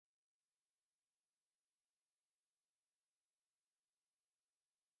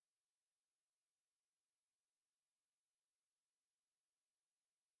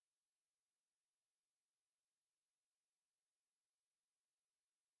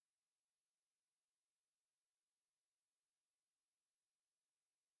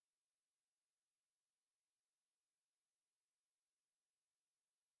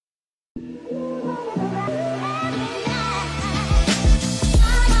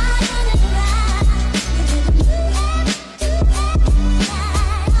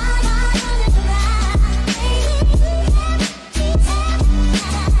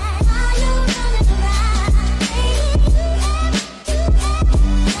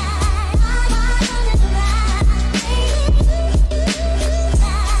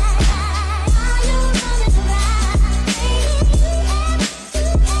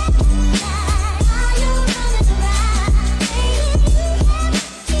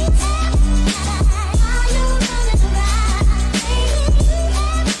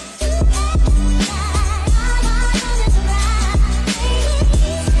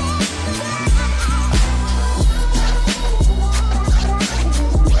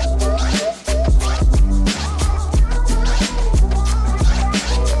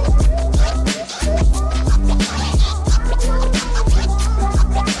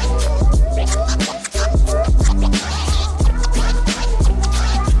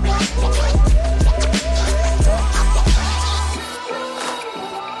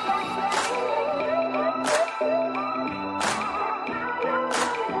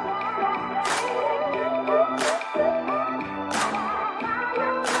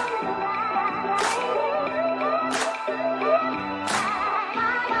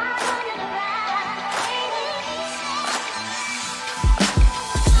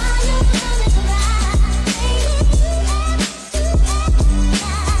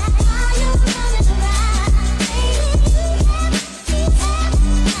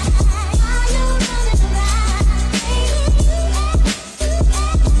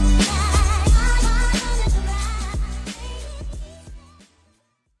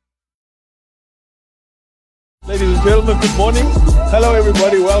Ladies and gentlemen, good morning. Hello,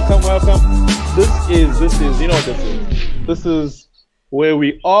 everybody. Welcome. This is, you know what this is. This is where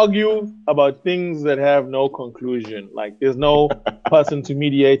we argue about things that have no conclusion. Like, there's no person to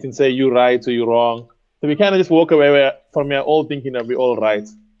mediate and say you're right or you're wrong. So we kind of just walk away from here all thinking that we're all right.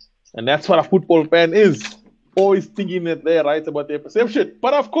 And that's what a football fan is. Always thinking that they're right about their perception.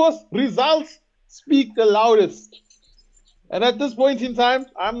 But of course, results speak the loudest. And at this point in time,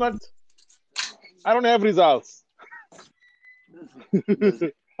 I don't have results. I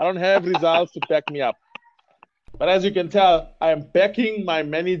don't have results to back me up. But as you can tell, I am backing my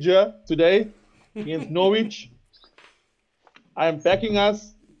manager today against Norwich. I am backing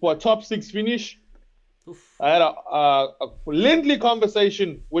us for a top 6 finish. I had a lengthy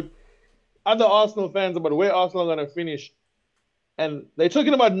conversation with other Arsenal fans about where Arsenal are going to finish. And they're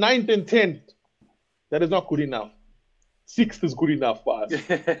talking about 9th and 10th. That is not good enough. 6th is good enough for us.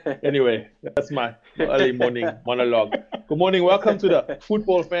 Anyway, that's my early morning monologue. Good morning. Welcome to the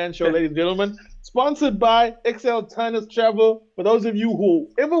Football Fan Show, ladies and gentlemen. Sponsored by XL Turners Travel. For those of you who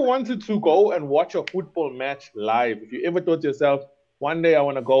ever wanted to go and watch a football match live, if you ever thought to yourself, one day I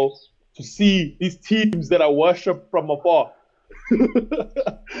want to go to see these teams that I worship from afar.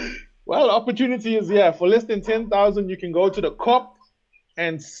 Well, opportunity is here. For less than 10,000, you can go to the COP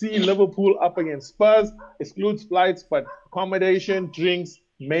and see Liverpool up against Spurs. Excludes flights, but accommodation, drinks,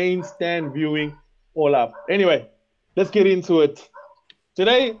 main stand viewing, all up. Anyway, let's get into it.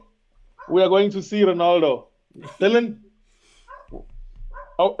 Today, we are going to see Ronaldo. Dylan,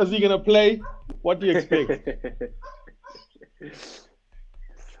 how is he going to play? What do you expect?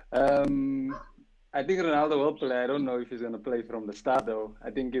 I think Ronaldo will play. I don't know if he's going to play from the start, though.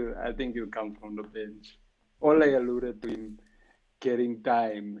 I think he'll come from the bench. Ole alluded to him getting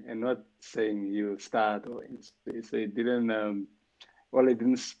time and not saying he'll start. So he didn't. Ole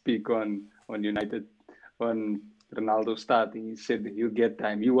didn't speak on United on Ronaldo starting. He said he'll get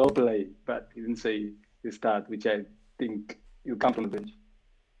time. He will play, but he didn't say he'll start, which I think he'll come from the bench.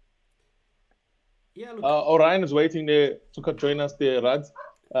 Yeah. Look. Orion is waiting there to join us there, Rads.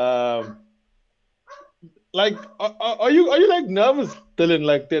 Like, are you like nervous, Dylan,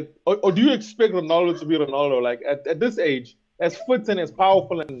 like that, or do you expect Ronaldo to be Ronaldo? Like at this age, as fit and as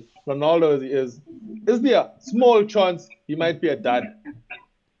powerful and Ronaldo as he is there a small chance he might be a dud?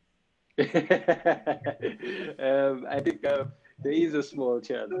 I think there is a small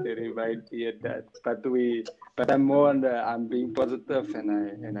chance that he might be a dud, but I'm more I'm being positive and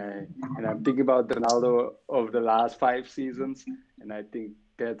I'm thinking about Ronaldo of the last 5 seasons, and I think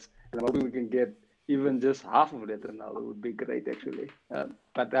I'm hoping we can get even just half of that. Ronaldo would be great, actually.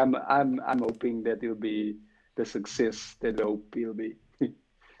 But I'm hoping that he'll be the success that I hope he'll be.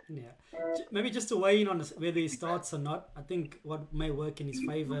 Yeah, maybe just to weigh in on whether he starts or not. I think what may work in his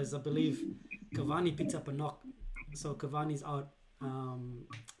favour is I believe Cavani picked up a knock, so Cavani's out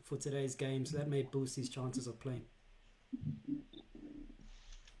for today's game, so that may boost his chances of playing.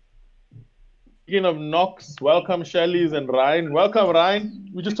 Speaking of knocks, welcome Shelley's and Ryan. Welcome, Ryan.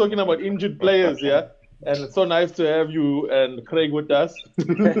 We're just talking about injured players here, and it's so nice to have you and Craig with us.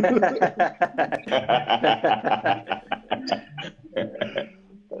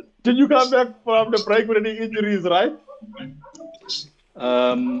 Did you come back from the break with any injuries, right?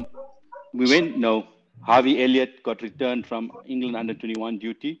 No. Harvey Elliott got returned from England under-21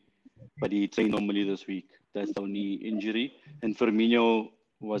 duty, but he trained normally this week. That's the only injury. And Firmino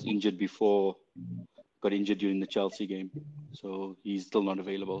was injured got injured during the Chelsea game. So he's still not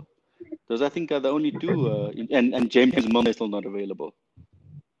available. Those, I think, are the only two. And James Milner is still not available.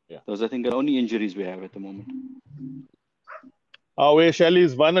 Yeah. Those, I think, are the only injuries we have at the moment. Where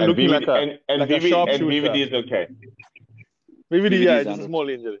Shelley's one and looking like a sharpshooter. And VVD is okay. VVD, yeah, it's a small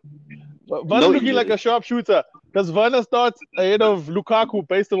injury. Werner looking like a sharpshooter. Does Werner start ahead of Lukaku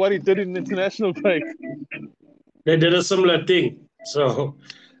based on what he did in the international break? They did a similar thing. So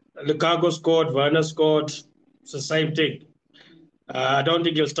Lukaku scored, Werner scored. It's the same thing. I don't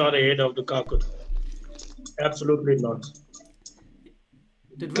think he'll start ahead of Lukaku. Absolutely not.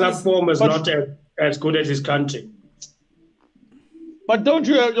 Club form is not as good as his country. But don't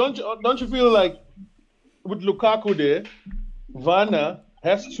you feel like with Lukaku there, Werner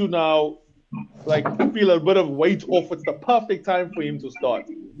has to now like feel a bit of weight off? It's the perfect time for him to start.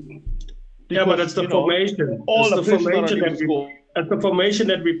 Because, but it's the formation. It's the formation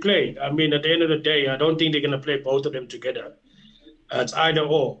that we play. I mean, at the end of the day, I don't think they're going to play both of them together. It's either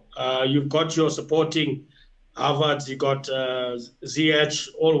or. You've got your supporting Havertz, you got Ziyech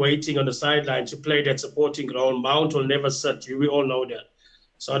all waiting on the sideline to play that supporting role. Mount will never sit. We all know that.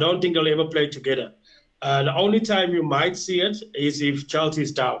 So I don't think they'll ever play together. The only time you might see it is if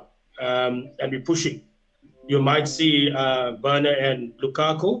Chelsea's down and we're pushing. You might see Werner and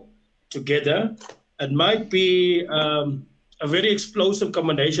Lukaku together. It might be a very explosive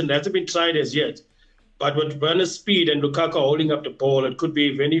combination that hasn't been tried as yet. But with Werner's speed and Lukaku holding up the ball, it could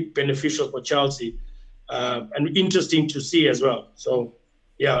be very beneficial for Chelsea and interesting to see as well. So,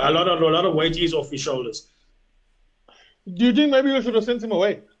 yeah, a lot of weight is off his shoulders. Do you think maybe we should have sent him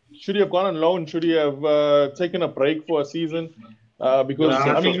away? Should he have gone on loan? Should he have taken a break for a season? Because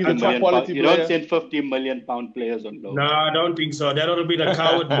he's a top quality player. You don't send £50 million players on loan. No, I don't think so. That would have been a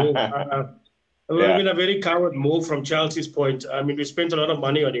coward move. It would have been a very coward move from Chelsea's point. I mean, we spent a lot of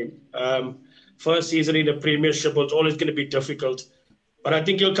money on him. First season in the Premiership was always going to be difficult. But I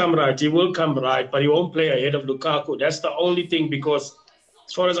think he'll come right. He will come right, but he won't play ahead of Lukaku. That's the only thing, because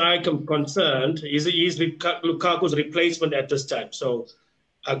as far as I'm concerned, he's Lukaku's replacement at this time. So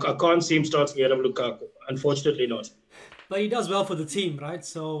I can't see him starting ahead of Lukaku. Unfortunately not. But he does well for the team, right?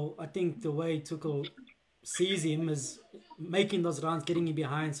 So I think the way Tuchel sees him is making those runs, getting him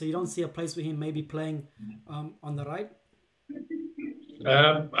behind. So you don't see a place for him maybe playing on the right?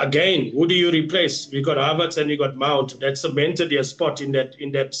 Again, who do you replace? We got Havertz and we got Mount. That cemented their spot in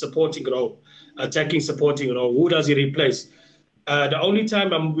that supporting role, attacking supporting role. Who does he replace? The only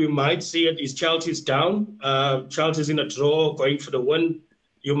time we might see it is Chelsea's down. Chelsea's in a draw, going for the win.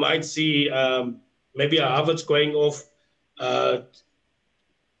 You might see maybe a Havertz going off,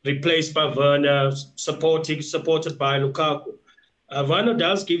 replaced by Werner, supported by Lukaku. Werner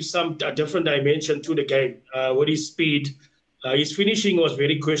does give a different dimension to the game with his speed. His finishing was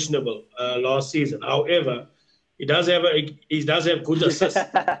very questionable last season. However, he does have good assists.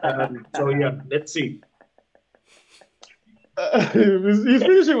 So yeah, let's see. His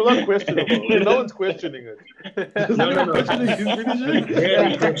finishing was not questionable. No one's questioning it. No. Questioning his finishing?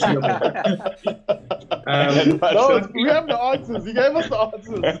 Very questionable. We have the answers. He gave us the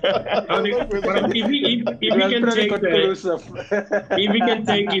answers. If we can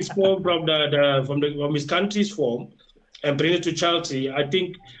take his form from his country's form and bring it to Chelsea, I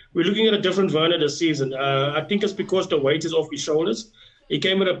think we're looking at a different Werner this season. I think it's because the weight is off his shoulders. He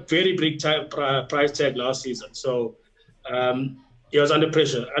came with a very big price tag last season. So he was under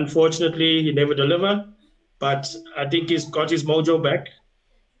pressure. Unfortunately, he never delivered, but I think he's got his mojo back.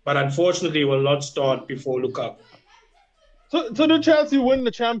 But unfortunately, he will not start before Lukaku. So did Chelsea win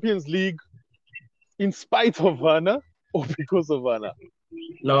the Champions League in spite of Werner or because of Werner?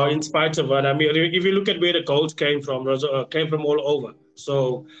 No, in spite of Werner. I mean, if you look at where the goals came from all over.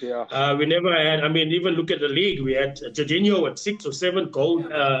 So we never had, I mean, even look at the league. We had Jorginho with 6 or 7 goals,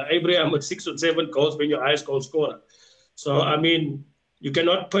 Abraham with 6 or 7 goals, being your highest goal scorer. So, I mean, you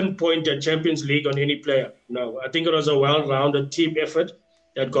cannot pinpoint a Champions League on any player. No, I think it was a well-rounded team effort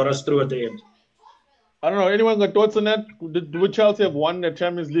that got us through at the end. I don't know. Anyone got thoughts on that? Would Chelsea have won the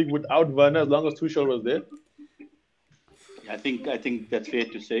Champions League without Werner as long as Tuchel was there? I think that's fair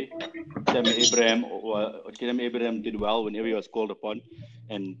to say. Tammy Abraham did well whenever he was called upon,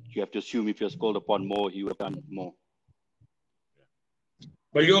 and you have to assume if he was called upon more, he would have done more.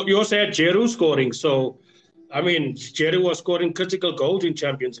 But you also had Giroud scoring, so I mean, Giroud was scoring critical goals in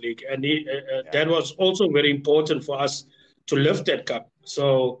Champions League, and that was also very important for us to lift that cup.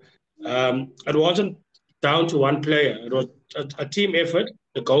 So it wasn't down to one player. It was a team effort.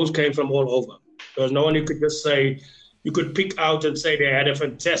 The goals came from all over. There was no one you could just say, you could pick out and say they had a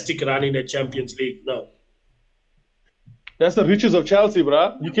fantastic run in the Champions League. No. That's the riches of Chelsea,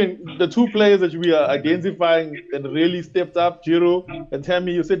 bruh. The two players that we are identifying and really stepped up, Giroud and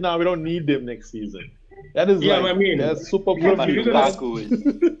Tammy, you said, we don't need them next season. That is that's super privileged. If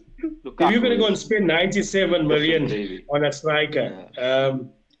you're going to go and spend 97 million on a striker,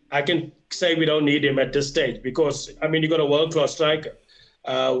 I can say we don't need him at this stage because, I mean, you got a world-class striker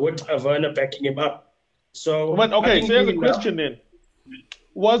with Werner backing him up. So, so here's a question then.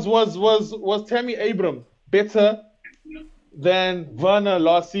 Was Tammy Abraham better than Werner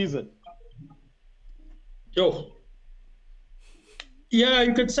last season? Yeah,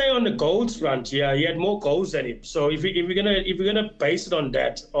 you could say on the goals front, he had more goals than him. So if we're gonna base it on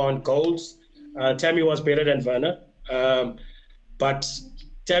that, on goals, Tammy was better than Werner. But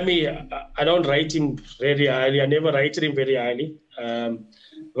Tammy, I don't rate him very highly. I never rated him very highly.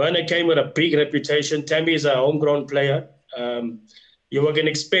 Werner came with a big reputation. Tammy is a homegrown player. You were going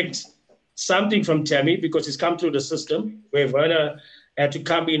to expect something from Tammy because he's come through the system where Werner had to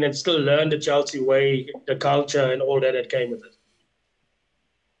come in and still learn the Chelsea way, the culture and all that came with it.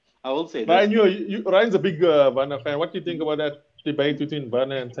 I will say that. Ryan, Ryan's a big Werner fan. What do you think about that debate between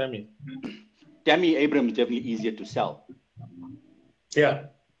Werner and Tammy? Tammy Abraham is definitely easier to sell. Yeah.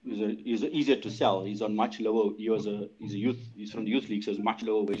 He's easier to sell. He's on much lower. He's from the youth league, so it's much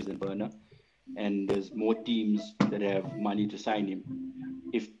lower wages than Werner. and there's more teams that have money to sign him.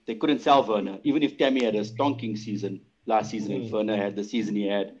 If they couldn't sell Werner, even if Tammy had a stonking season last season, if Werner had the season he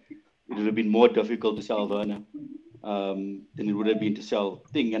had, it would have been more difficult to sell Werner than it would have been to sell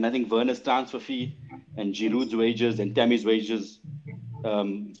Thing. And I think Werner's transfer fee and Giroud's wages and Tammy's wages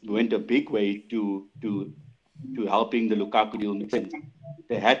went a big way to helping the Lukaku deal make sense.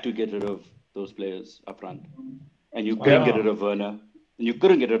 They had to get rid of those players up front. And you couldn't get rid of Werner. And you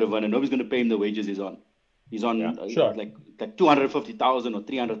couldn't get rid of Werner. Nobody's going to pay him the wages he's on. He's on like 250,000 or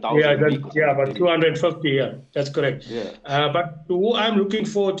 300,000. Yeah, but 250, yeah, that's correct. Yeah. But who I'm looking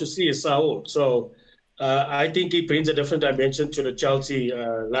forward to see is Saul. So I think he brings a different dimension to the Chelsea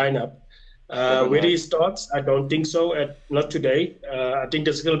lineup. Where he starts, I don't think so. Not today. I think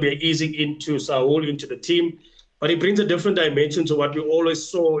there's going to be an easing into Saul, into the team. But he brings a different dimension to what we always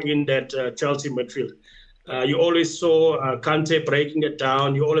saw in that Chelsea midfield. You always saw Kante breaking it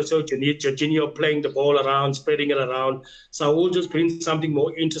down. You always saw Jorginho playing the ball around, spreading it around. Saul just brings something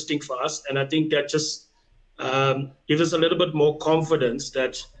more interesting for us. And I think that just gives us a little bit more confidence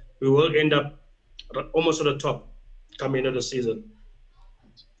that we will end up almost at the top coming into the season.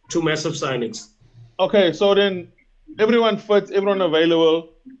 2 massive signings. Okay, so then everyone fits, everyone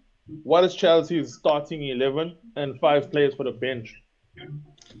available. What is Chelsea's starting 11 and 5 players for the bench?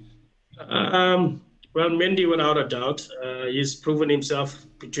 Well, Mendy, without a doubt, he's proven himself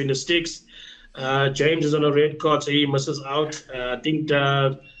between the sticks. James is on a red card, so he misses out. I think,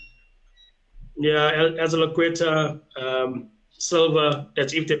 Azpilicueta, Silva,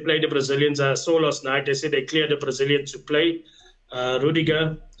 that's if they play the Brazilians. I saw last night, they said they cleared the Brazilians to play.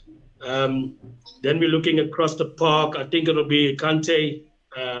 Rudiger. Then we're looking across the park. I think it'll be Kante,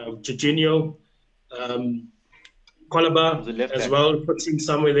 Jorginho, Kolaba as well, puts him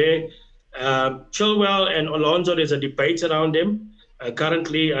somewhere there. Chilwell and Alonso, there's a debate around them.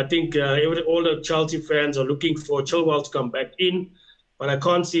 Currently, I think all the Chelsea fans are looking for Chilwell to come back in, but I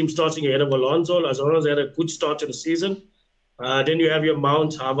can't see him starting ahead of Alonso as long as they had a good start to the season. Then you have your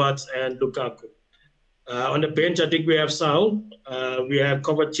Mount, Havertz, and Lukaku. On the bench, I think we have Saul, we have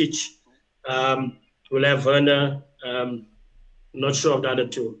Kovacic, we'll have Werner, not sure of the other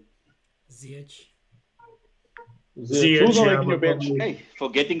two. Ziyech. Who's on your bench? Hey,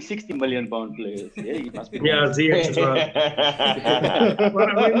 for getting £60 million players. Yeah, he must be. Yeah, Ziyech as well.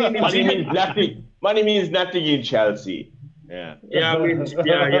 Money means nothing. Money means nothing in Chelsea. Yeah. Yeah.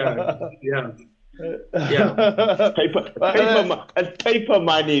 Paper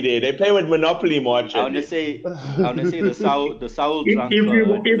money there. They play with Monopoly much. I want to say the Saul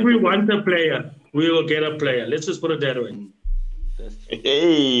transfer. If we want a player, we will get a player. Let's just put it that way.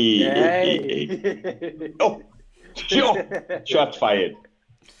 Hey. Oh, shots fired.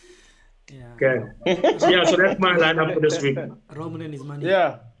 Yeah. Okay. So that's my lineup for this week. Roman and his money.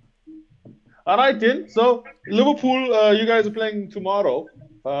 Yeah. All right, then. So Liverpool, you guys are playing tomorrow.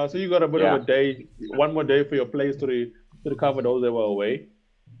 So you got a bit of a day, one more day for your players to recover those that were away.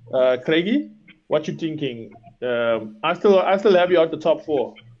 Craigie, what you thinking? I still have you out the top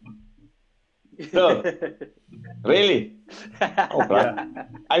 4. No. Really? Oh, yeah.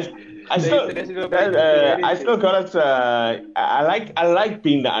 I still got us. I like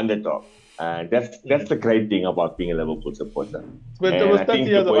being the underdog. That's the great thing about being a Liverpool supporter. But there was 30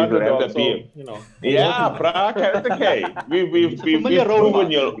 years of underdog, so, you know. Yeah, Prague, it's okay. We've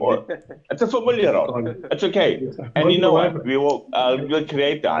proven your. It's a familiar role. It's okay. And you know what? We'll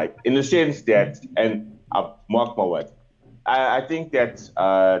create the hype in the sense that, and mark my word, I think that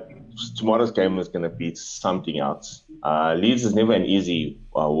tomorrow's game is going to be something else. Leeds is never an easy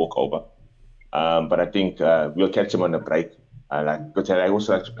walkover, but I think we'll catch them on the break. Because I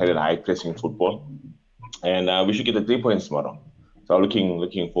also like to play high pressing football, and we should get the 3 points tomorrow. So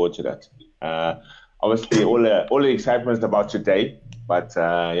looking forward to that. Obviously, all the excitement is about today, but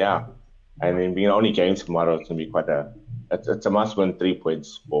and then being the only game tomorrow, it's gonna be it's a must-win 3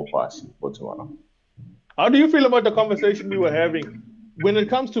 points for us for tomorrow. How do you feel about the conversation we were having when it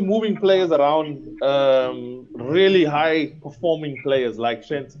comes to moving players around? Really high-performing players like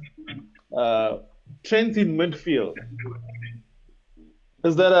Trent in midfield.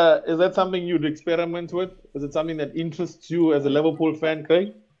 Is that something you'd experiment with? Is it something that interests you as a Liverpool fan,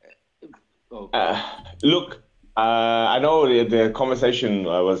 Craig? Look, I know the conversation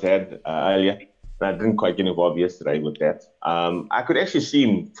was had earlier, and I didn't quite get involved yesterday with that. I could actually see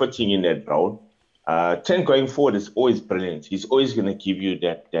him fitting in that role. Trent going forward is always brilliant. He's always going to give you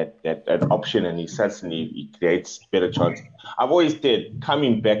that option, and he creates better chances. I've always said,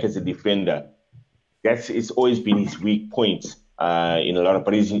 coming back as a defender, it's always been his weak point.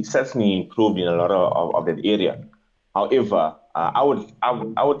 But he's certainly improved in a lot of that area. However, I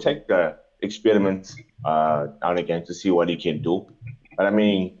would take the experiments now and again to see what he can do. But I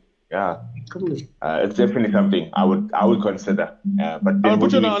mean, yeah, it's definitely something I would consider. But then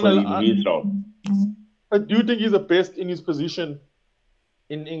would you fully in his role? Do you think he's the best in his position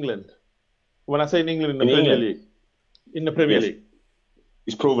in England? When I say in England, in the Premier League. In the Premier League.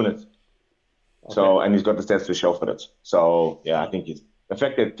 He's proven it. Okay. So, and he's got the stats to show for it. So, yeah, I think the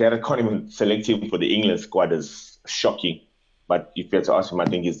fact that Derek can't even select him for the England squad is shocking. But if you had to ask him, I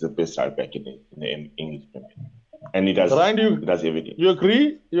think he's the best right back in the English Premier League. And he does, Ryan, he does everything. You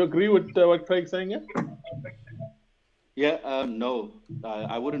agree? You agree with what Craig's saying here? Yeah, no,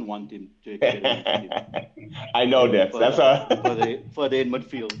 I wouldn't want him to experiment with him. I know that. That's further in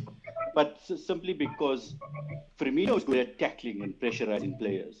midfield. But simply because Firmino is good at tackling and pressurizing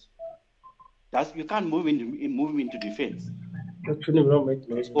players. You can't move him into defense.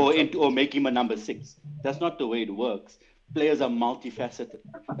 Or make him a number 6. That's not the way it works. Players are multifaceted.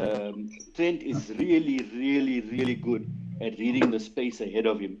 Trent is really, really, really good at reading the space ahead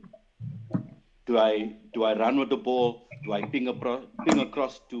of him. Do I run with the ball? Do I ping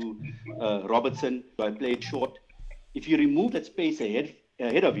across to Robertson? Do I play it short? If you remove that space ahead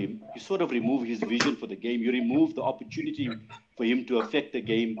of him, you sort of remove his vision for the game. You remove the opportunity for him to affect the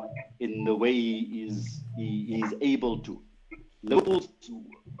game in the way he is able to. Liverpool,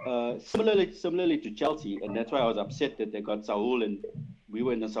 similarly to Chelsea, and that's why I was upset that they got Saul, and we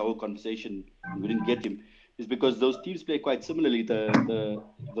were in a Saul conversation and we didn't get him, is because those teams play quite similarly. The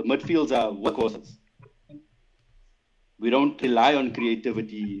midfields are workhorses. We don't rely on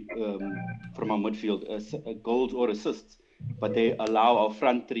creativity from our midfield, goals or assists, but they allow our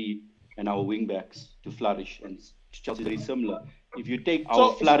front three and our wing backs to flourish. And Chelsea is very similar. If you take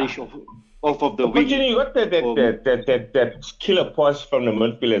our flourish off of the wing, but you got that killer pass from the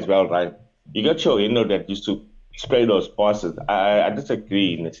midfield as well, right? You got your that used to spray those passes. I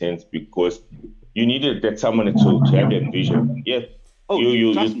disagree in a sense because you needed that someone to have that vision. Yes.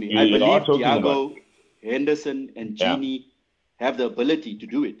 Trust me. I believe Thiago, Henderson, and Gini have the ability to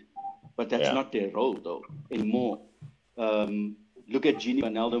do it, but that's not their role though anymore. Look at Gini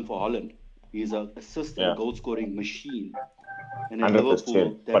Wijnaldum for Holland. He's an assist and goal-scoring machine. And in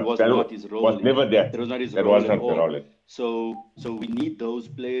Liverpool, that was not his role. Was never there. That was not his role at all. So we need those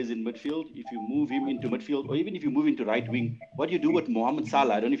players in midfield. If you move him into midfield, or even if you move into right wing, what do you do with Mohamed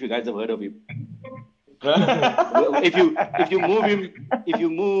Salah? I don't know if you guys have heard of him. if you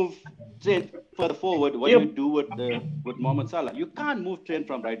move Trent further forward, what do you do with Mohamed Salah? You can't move Trent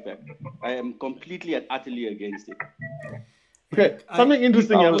from right back. I am completely and utterly against it. Okay, something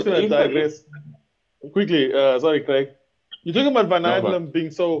interesting. I'm just going to digress quickly. Sorry, Craig. You're talking about Van Wijnaldum being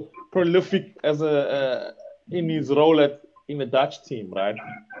so prolific as in his role in the Dutch team, right?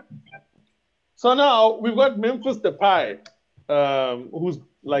 So now we've got Memphis Depay, who's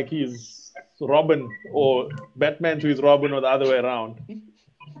like his Robin or Batman to his Robin or the other way around,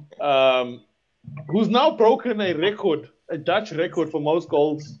 who's now broken a Dutch record for most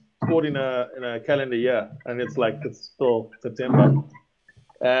goals scored in a calendar year, and it's still September.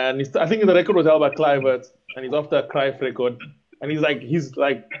 And I think the record was held by Kluivert, and he's off the Cruyff record, and he's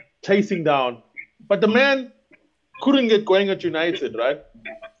chasing down. But the man couldn't get going at United, right?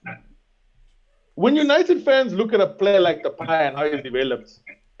 When United fans look at a player like Depay and how he's developed,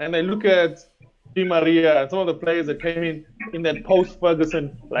 and they look at Di Maria and some of the players that came in that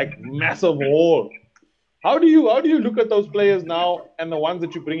post-Ferguson massive haul, how do you look at those players now and the ones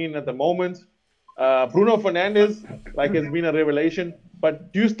that you bring in at the moment? Bruno Fernandes has been a revelation,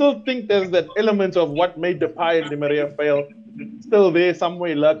 but do you still think there's that element of what made Depay and Di Maria fail still there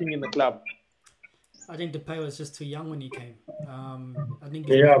somewhere lurking in the club? I think Depay was just too young when he came. I think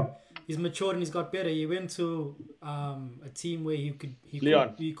he's matured and he's got better. He went to a team where he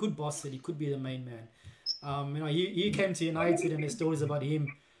could boss it. He could be the main man. He came to United, and there's stories about him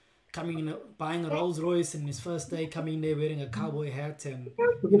coming in, buying a Rolls Royce, and his first day coming there wearing a cowboy hat, and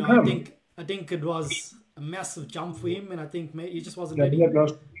I think it was a massive jump for him, and I think he just wasn't ready.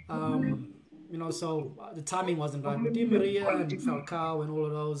 So the timing wasn't right. But Di Maria and Falcao and all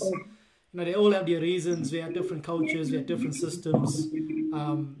of those, they all have their reasons. We had different coaches, we had different systems.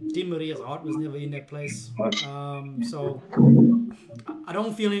 Di Maria's heart was never in that place. So I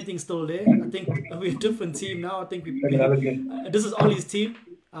don't feel anything still there. I think we're a different team now. I think this is Ollie's team.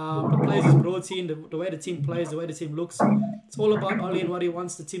 The players he's brought in, the way the team plays, the way the team looks. It's all about Ollie and what he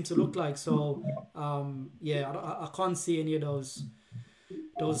wants the team to look like. So, I can't see any of those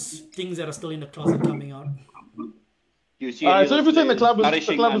things that are still in the closet coming out. So if you think the club is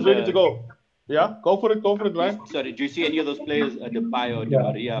ready to go, go for it, right? Sorry, do you see any of those players, Depay or Di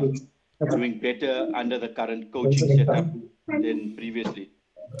Maria, doing better under the current coaching setup than previously?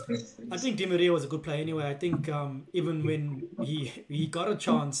 I think Di Maria was a good player anyway. I think even when he got a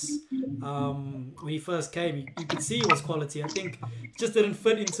chance when he first came, you could see it was quality. I think it just didn't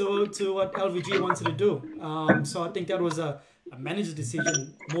fit into what LVG wanted to do. So I think that was a manager's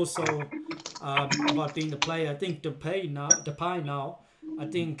decision more so about being the player. I think Depay now. I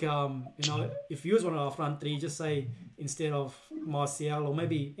think if he was one of our front three, just say instead of Martial, or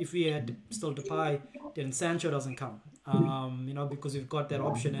maybe if we had still Depay, then Sancho doesn't come. Because we've got that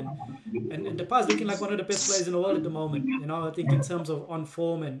option, and Depay is looking like one of the best players in the world at the moment. I think in terms of on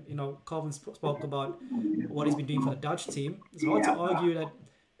form, and Calvin spoke about what he's been doing for the Dutch team. It's hard to argue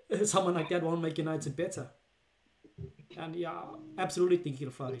that someone like that won't make United better. And yeah, I absolutely think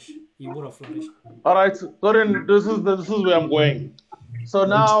he'll flourish. He would have flourished. All right, so then this is where I'm going. So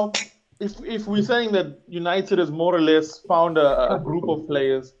now, if we're saying that United has more or less found a group of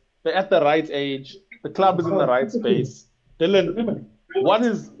players, they're at the right age, the club is in the right space. Dylan, what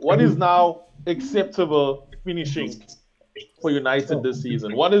is now acceptable finishing for United this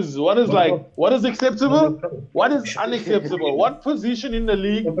season? What is acceptable? What is unacceptable? What position in the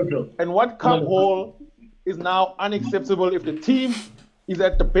league and what cup haul is now unacceptable if the team is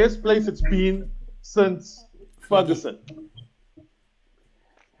at the best place it's been since Ferguson?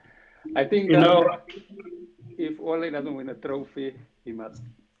 I think if Ole doesn't win a trophy, he must.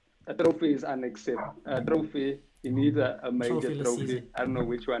 A trophy is unacceptable. A trophy, he needs a major trophy. I don't know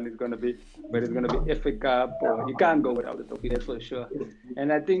which one it's going to be, but it's going to be FA Cup, or he can't go without a trophy, that's for sure.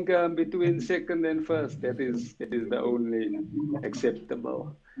 And I think between second and first, that is the only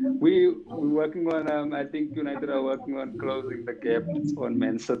acceptable. We're working on, I think United are working on closing the gap on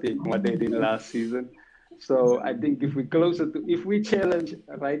Man City, what they did last season. So I think if we challenge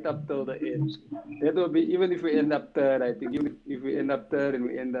right up till the end, that will be, even if we end up third, I think even if we end up third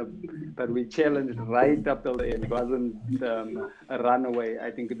and but we challenge right up till the end, it wasn't a runaway,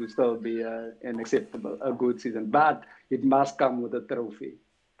 I think it will still be an acceptable, a good season. But it must come with a trophy.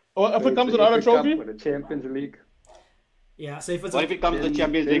 Or if it comes without a trophy? With the Champions League. Yeah, so if it comes to the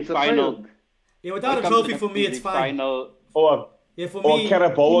Champions League final? Yeah, without a trophy for me, it's fine. Yeah, for me,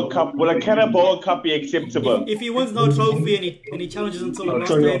 Carabao Cup. Will a Carabao Cup be acceptable? If he wins no trophy and he challenges until the last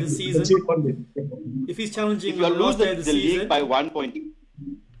day of the season, if he's challenging on the last day of the season, league by 1 point.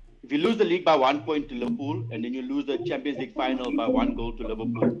 If you lose the league by 1 point to Liverpool, and then you lose the Champions League final by 1 goal to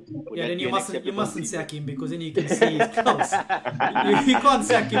Liverpool, yeah, then you mustn't sack him, because then you can see he's close. You can't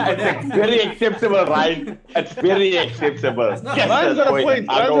sack him for that. It's very acceptable, Ryan. It's very acceptable. Ryan's got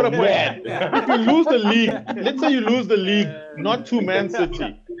a point. If you lose the league, let's say you lose the league, not to Man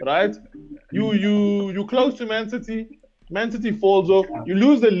City, right? You close to Man City. Man City falls off. You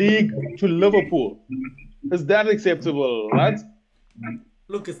lose the league to Liverpool. Is that acceptable, right?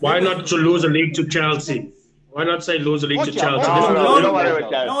 Look, why not to lose a league to Chelsea? Why not say lose a league to Chelsea? No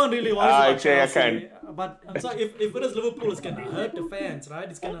one really wants to Chelsea. But I'm sorry, if it is Liverpool, it's going to hurt the fans, right?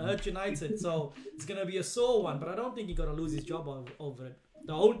 It's going to hurt United. So it's going to be a sore one. But I don't think he's going to lose his job over it.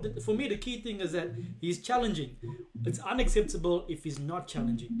 For me, the key thing is that he's challenging. It's unacceptable if he's not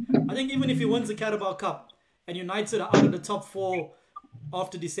challenging. I think even if he wins the Carabao Cup and United are out of the top 4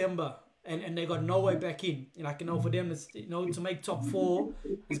 after December, and they got no way back in. For them, to make top 4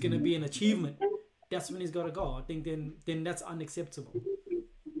 is going to be an achievement. That's when he's got to go. I think then that's unacceptable.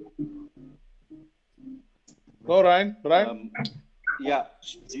 Go, Ryan. Yeah.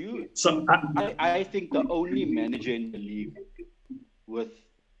 I think the only manager in the league where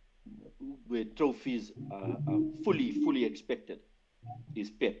trophies are fully expected is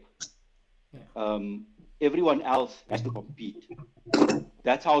Pep. Yeah. Everyone else has to compete.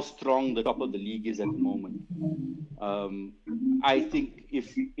 That's how strong the top of the league is at the moment. I think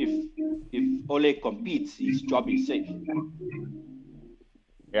if Ole competes, his job is safe.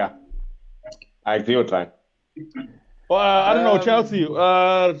 Yeah, I agree with that. Well, I don't know, Chelsea.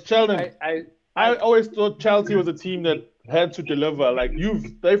 Sheldon, I always thought Chelsea was a team that had to deliver.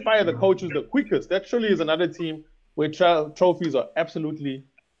 They fire the coaches the quickest. That surely is another team where trophies are absolutely.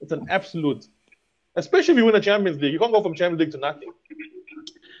 It's an absolute. Especially if you win a Champions League, you can't go from Champions League to nothing.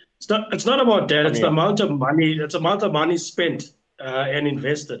 It's not about that. It's the amount of money. It's the amount of money spent and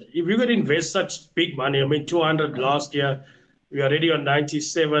invested. If you could invest such big money, 200 last year, we are already on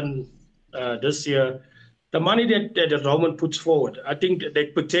 97 this year. The money that Roman puts forward, I think the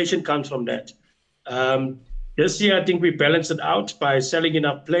expectation comes from that. This year, I think we balanced it out by selling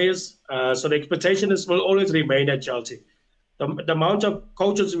enough players. So the expectation will always remain at Chelsea. The amount of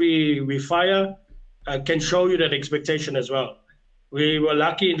coaches we fire can show you that expectation as well. We were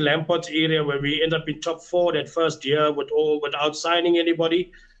lucky in Lampard's area where we ended up in top 4 that first year without signing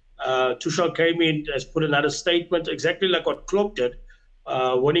anybody. Tuchel came in, has put another statement, exactly like what Klopp did.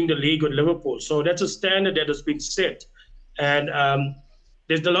 winning the league with Liverpool. So that's a standard that has been set. And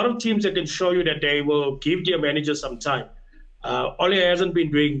there's a lot of teams that can show you that they will give their manager some time. Ole hasn't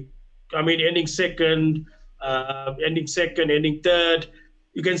been doing, ending second, ending third.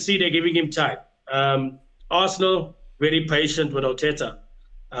 You can see they're giving him time. Arsenal, very patient with Arteta.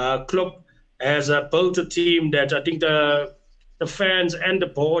 Klopp has built a team that I think the fans and the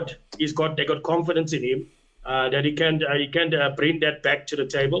board, they got confidence in him that he can bring that back to the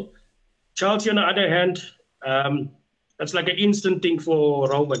table. Chelsea, on the other hand, that's like an instant thing for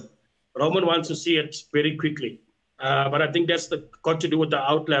Roman. Roman wants to see it very quickly. But I think that's got to do with the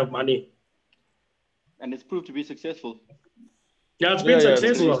outlay of money. And it's proved to be successful. Yeah, it's been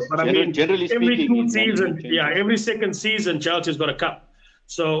successful. But generally every speaking, 2 seasons, every second season, Chelsea's got a cup.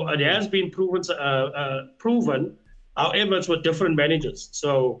 So it has been proven. However, it's with different managers.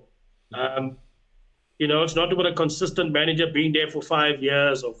 So, it's not about a consistent manager being there for 5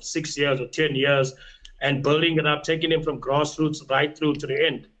 years or 6 years or 10 years and building it up, taking him from grassroots right through to the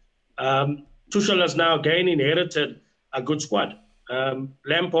end. Tuchel has now again inherited a good squad.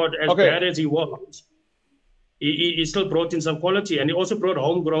 Lampard, as bad as he was, he still brought in some quality, and he also brought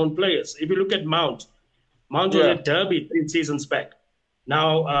homegrown players. If you look at Mount was at Derby 3 seasons back.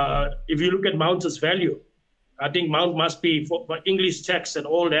 Now, if you look at Mount's value, I think Mount must be, for English tax and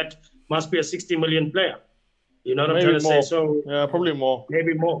all that, must be a 60 million player. You know what I'm trying to say? So yeah, probably more.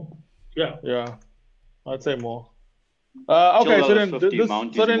 Maybe more. Yeah. Yeah, I'd say more. Okay, so then,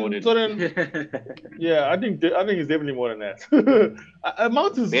 yeah, I think he's definitely more than that.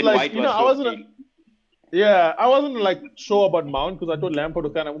 Mount is Ben like, White I wasn't like sure about Mount because I thought Lampard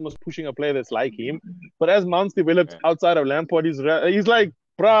was kind of almost pushing a player that's like him. But as Mount's developed outside of Lampard, he's like,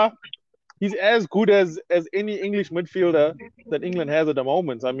 bruh, he's as good as any English midfielder that England has at the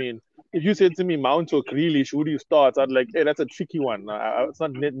moment. I mean, if you said to me Mount or Grealish, who do you start? I'd like, hey, that's a tricky one. It's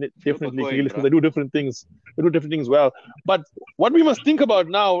not definitely Grealish because they do different things. They do different things well. But what we must think about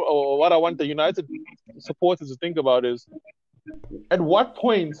now, or what I want the United supporters to think about is, at what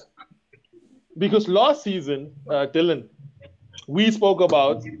point, because last season, Dylan, we spoke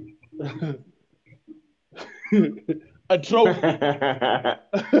about a trophy. that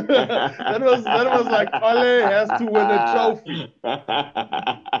was like, Ole has to win a trophy.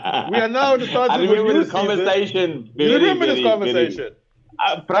 We are now in the start of the new conversation. You remember this conversation?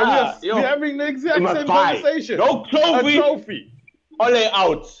 We're having the exact same conversation. No trophy. A trophy. Ole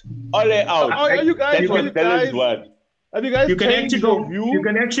out. Ole out. Are you guys? That's what Dylan's word. You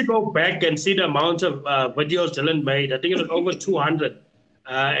can actually go back and see the amount of videos Dylan made. I think it was over 200.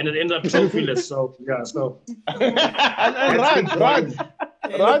 And it ended up trophyless. So yeah, and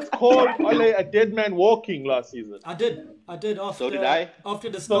Raj called Ole a dead man walking last season. I did after. So did I. After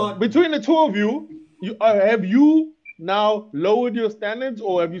the So start. between the two of you, have you now lowered your standards,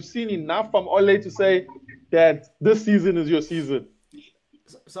 or have you seen enough from Ole to say that this season is your season?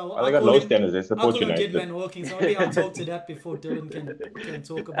 So I got low standards. That's the I call him dead man walking. So maybe I'll talk to that before Dylan can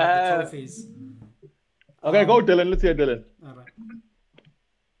talk about the trophies. Okay, go Dylan. Let's hear Dylan. All right.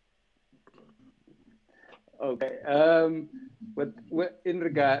 Okay. But in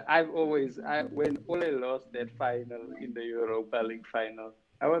regard, when Ole lost that final in the Europa League final,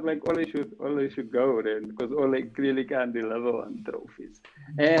 I was like, Ole should go then, because Ole clearly can't deliver on trophies.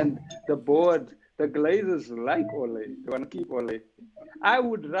 And the board, the Glazers like Ole. They want to keep Ole. I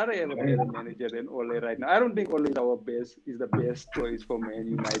would rather have a better manager than Ole right now. I don't think Ole is the best choice for Man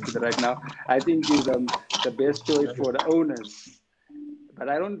United right now. I think he's the best choice for the owners. But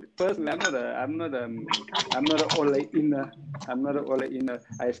I don't personally. I'm not an Ole inner. I'm not an Ole inner.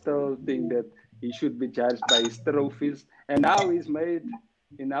 I still think that he should be judged by his trophies. And now he's made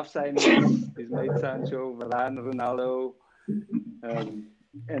enough signings. He's made Sancho, Varane, Ronaldo, and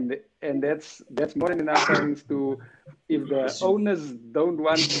that's more than enough signings to. If the owners don't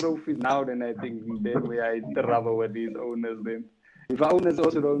want trophies now, then I think then we are in trouble with these owners. Then, if owners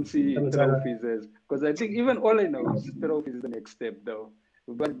also don't see trophies as, because I think even Ole knows trophies is the next step, though.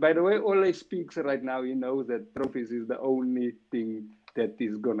 But by the way, Ole speaks right now, he knows that trophies is the only thing that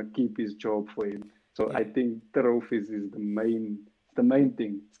is gonna keep his job for him. So I think trophies is the main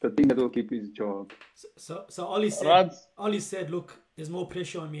thing. It's the thing that will keep his job. So Ole said, look, there's more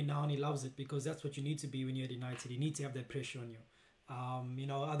pressure on me now, and he loves it because that's what you need to be when you're at United. You need to have that pressure on you.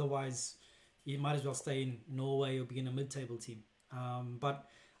 Otherwise you might as well stay in Norway or be in a mid-table team. But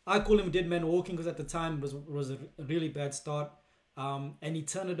I call him dead man walking because at the time it was a really bad start. And he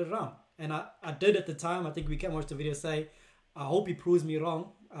turned it around. And I did at the time, I think we can watch the video, say, I hope he proves me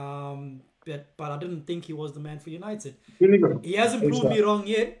wrong. But I didn't think he was the man for United. He hasn't proved me wrong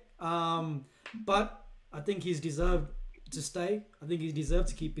yet. But I think he's deserved to stay. I think he deserved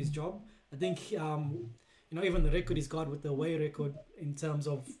to keep his job. I think even the record he's got with the away record in terms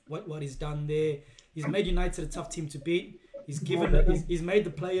of what he's done there, he's made United a tough team to beat. He's made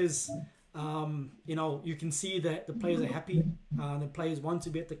the players. You can see that the players are happy. The players want to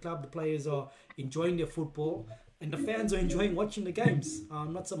be at the club. The players are enjoying their football, and the fans are enjoying watching the games.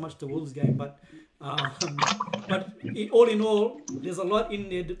 Not so much the Wolves game, but all in all, there's a lot in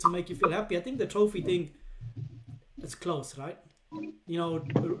there to make you feel happy. I think the trophy thing is close, right? We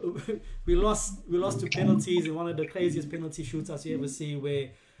lost to penalties in one of the craziest penalty shootouts you ever see,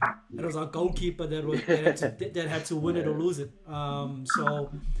 where it was our goalkeeper that had to win it or lose it.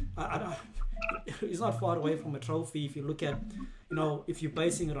 So it's not far away from a trophy if you look at, if you're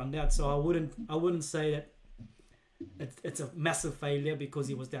basing it on that. So I wouldn't say that it's a massive failure because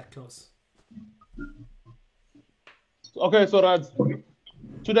he was that close. Okay, so Raj,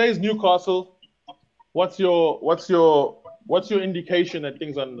 today is Newcastle. What's your indication that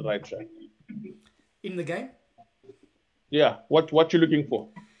things are on the right track? In the game? Yeah, what you looking for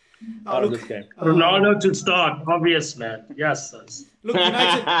out of this game? Ronaldo to start, obvious, man. Yes. Look,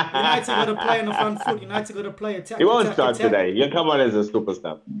 United got to play on the front foot. United got to play attack. He won't start today. He'll come on as a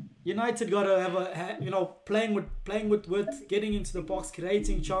superstar. United got to have playing with width, getting into the box,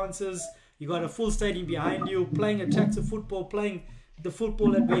 creating chances. You got a full stadium behind you, playing attractive football, playing the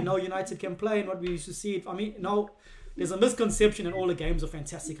football that we know United can play and what we used to see it. I mean, there's a misconception that all the games are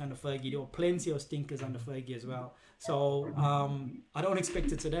fantastic under Fergie. There were plenty of stinkers under Fergie as well. So I don't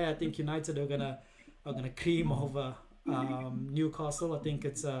expect it today. I think United are gonna cream over Newcastle. I think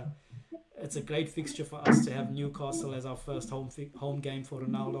it's a great fixture for us to have Newcastle as our first home game for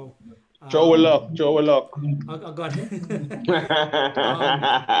Ronaldo. Joe Willock. I got it.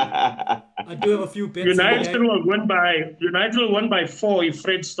 I do have a few bets. United will win by 4 if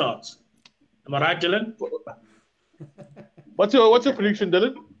Fred starts. Am I right, Dylan? What's your prediction,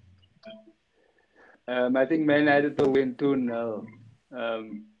 Dylan? I think Man United will win 2-0.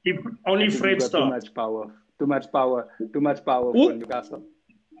 If only Fred starts. Too much power for Newcastle.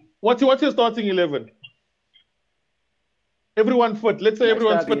 What's your starting 11? Everyone fit. Let's say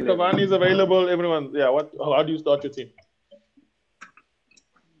everyone's fit. Cavani is available. Everyone. Yeah. How do you start your team?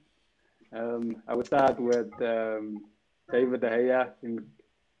 I would start with David De Gea in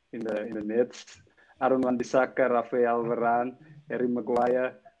the nets. Aaron Wan-Bissaka, Rafael Varane, Harry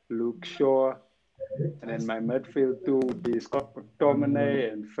Maguire, Luke Shaw, and then my midfield two would be Scott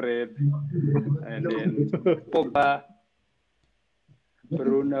McTominay and Fred, and then Pogba,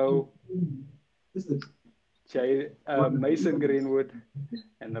 Bruno, Mason Greenwood,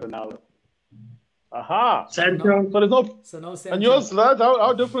 and Ronaldo. Aha. Sancho. So there's no. So no Sancho. And yours, Raj?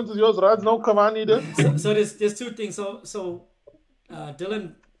 How different is yours, Raj? No Cavani there? So there's two things. So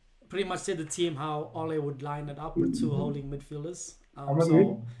Dylan pretty much said the team how Ole would line it up with two holding midfielders.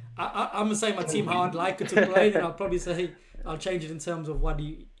 So I'm gonna say my team how I'd like it to play, and I'll probably say I'll change it in terms of what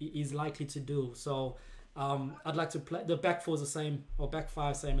he is likely to do. So I'd like to play the back four is the same, or back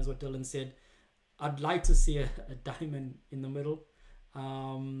five same as what Dylan said. I'd like to see a diamond in the middle.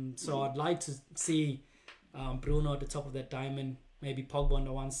 So I'd like to see Bruno at the top of that diamond, maybe Pogba on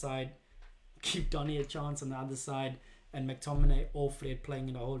the one side, give Donny a chance on the other side, and McTominay or Fred playing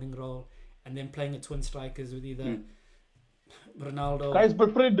in a holding role, and then playing a twin strikers with either Ronaldo. Guys,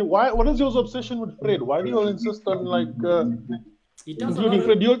 but Fred, what is your obsession with Fred? Why do you all insist on he does including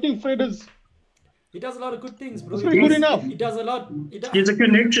Fred? Do you think Fred is... He does a lot of good things, bro. He's good enough. He does a lot. He's a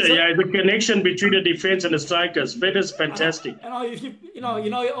connection. He's a connection between the defense and the strikers. Fred is fantastic. You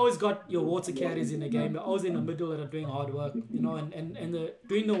always got your water carriers in the game. They're always in the middle that are doing hard work. And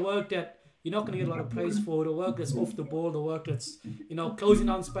doing the work that you're not going to get a lot of praise for. The work that's off the ball. The work that's closing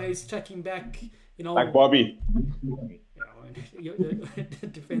down space, checking back. Like Bobby. The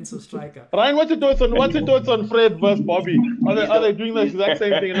defensive striker. Ryan, what's your thoughts on Fred versus Bobby? Are they doing the exact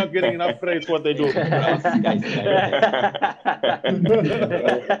same thing and not getting enough praise for what they do?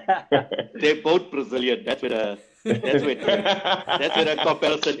 They're both Brazilian. That's where the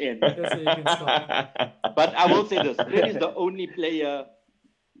comparison ends. But I will say this: Fred is the only player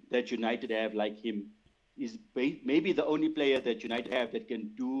that United have like him. Is maybe the only player that United have that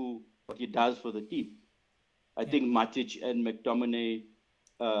can do what he does for the team. I think Matic and McTominay.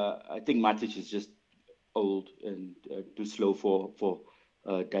 I think Matic is just old and too slow for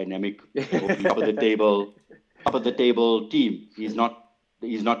dynamic top of the table team. He's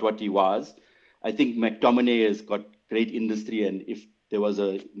not what he was. I think McTominay has got great industry, and if there was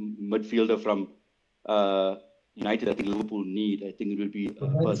a midfielder from United, I think Liverpool need. I think it would be a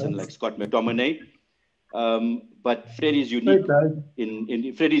person like Scott McTominay. But Fred is unique.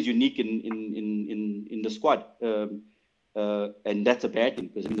 Fred is unique in the squad. and that's a bad thing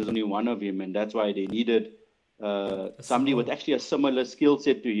because there's only one of him, and that's why they needed somebody with actually a similar skill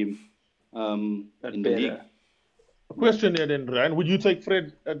set to him in the league. Question here then, Ryan. Would you take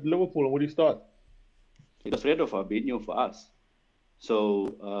Fred at Liverpool, or would you start? It was Fred or Fabinho for us.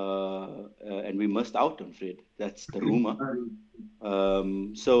 So, and we missed out on Fred. That's the rumor.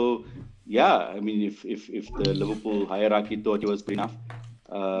 So, yeah, I mean, if the Liverpool hierarchy thought he was good enough,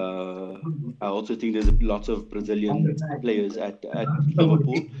 I also think there's lots of Brazilian players at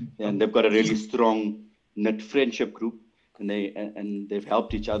Liverpool, and they've got a really strong knit friendship group, and they've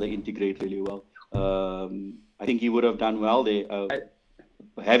helped each other integrate really well. I think he would have done well.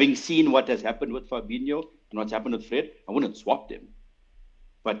 Having seen what has happened with Fabinho and what's happened with Fred, I wouldn't swap them.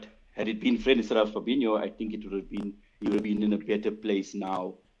 But had it been Fred instead of Fabinho, I think he would have been in a better place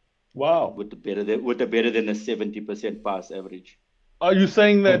now. Wow. With a better than a 70% pass average. Are you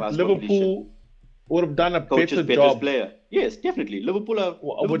saying that Liverpool would have done a better job? Player? Yes, definitely. Liverpool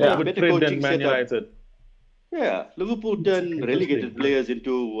would better coaching than Man United. Yeah, Liverpool turned relegated players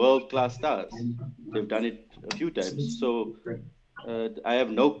into world-class stars. They've done it a few times. So I have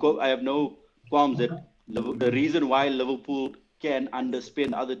no qualms that the reason why Liverpool can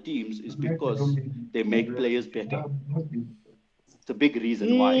underspend other teams is because they make players better. It's a big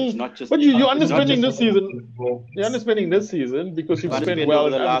reason why. It's not just. But you're underspending this season. You're underspending this season because you've spent well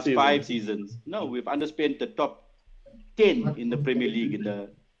in the last 5 seasons. No, we've underspent the top 10 in the Premier League.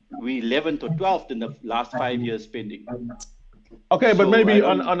 We're 11th or 12th in the last 5 years spending. Okay, but maybe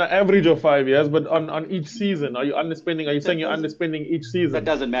on an average of 5 years, but on each season, are you underspending? Are you saying you're underspending each season? That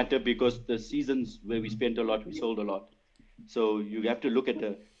doesn't matter because the seasons where we spent a lot, we sold a lot. So you have to look at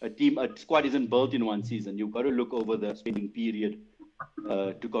a squad isn't built in one season. You've got to look over the spending period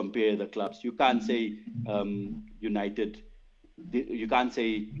to compare the clubs. You can't say United didn't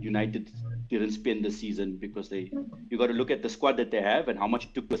spend the season because you got to look at the squad that they have and how much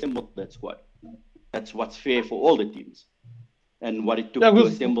it took to assemble that squad. That's what's fair for all the teams. And what it took to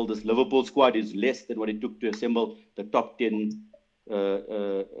assemble this Liverpool squad is less than what it took to assemble the top 10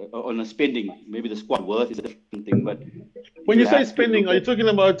 on a spending. Maybe the squad worth is a different thing, but when you say spending, are you talking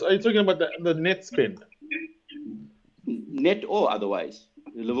about the net spend? Net or otherwise?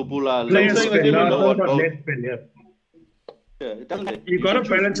 Liverpool are net spend, it doesn't matter. You got to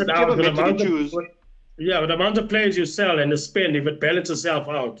balance it out with the amount with the amount of players you sell and the spend. If it balances itself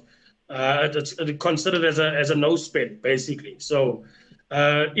out, it's considered as a no spend basically. So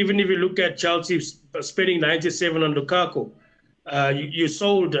even if you look at Chelsea spending 97 on Lukaku, you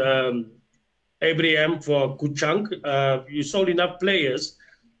sold Abraham for a good chunk. You sold enough players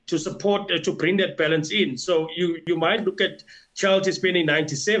to support to bring that balance in. So you might look at Chelsea spending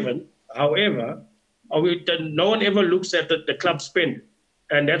 97. However, no one ever looks at the club spend,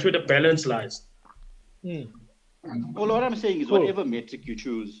 and that's where the balance lies. Well, what I'm saying is whatever metric you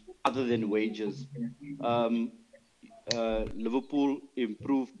choose, other than wages, Liverpool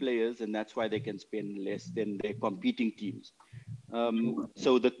improve players, and that's why they can spend less than their competing teams.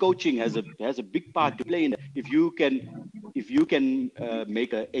 So the coaching has a big part to play in that. If you can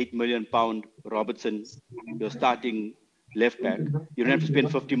make a £8 million Robertson your starting left back, you don't have to spend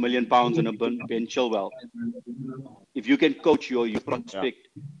 £50 million on a Ben Chilwell. If you can coach your prospect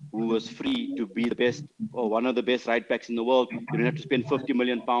who was free to be the best or one of the best right backs in the world, you don't have to spend £50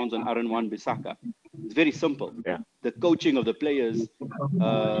 million on Aaron Wan-Bissaka. It's very simple. Yeah. The coaching of the players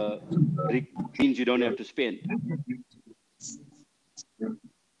means you don't have to spend.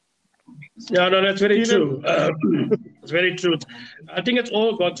 Yeah, no, that's very true. It's very true. I think it's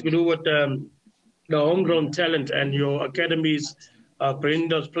all got to do with the homegrown talent and your academies bringing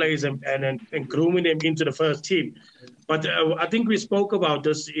those players and grooming them into the first team. But I think we spoke about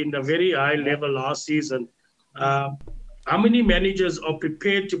this in a very high level last season. How many managers are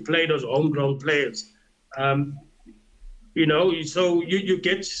prepared to play those homegrown players? So you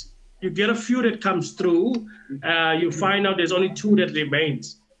get a few that comes through. You find out there's only 2 that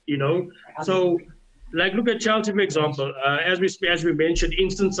remains. So like look at Chelsea for example. As we mentioned,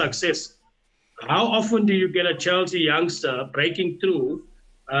 instant success. How often do you get a Chelsea youngster breaking through?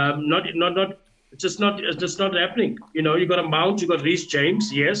 It's just not happening. You got a Mount, you got Reece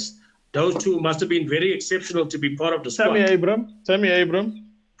James. Yes, those 2 must have been very exceptional to be part of the squad. Tammy Abraham.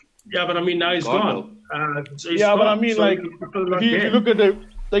 Yeah, but I mean now he's gone. But I mean, if you look at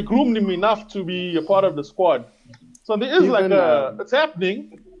they groomed him enough to be a part of the squad. So there is it's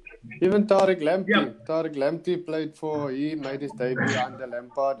happening. Even Tariq Lamptey. Yeah. Tariq Lamptey he made his debut under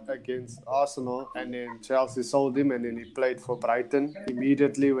Lampard against Arsenal, and then Chelsea sold him, and then he played for Brighton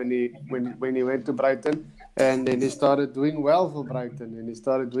immediately when he went to Brighton, and then he started doing well for Brighton, and he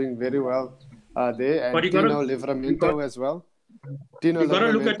started doing very well there, and But you Tino gotta- Livramento as well. Tino You got to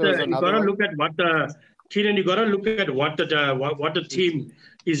look at Livramento is you another got to one. look at what Keenan. You got to look at what the team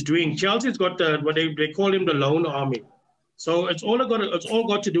is doing. Chelsea's got what they call him the loan army. So it's all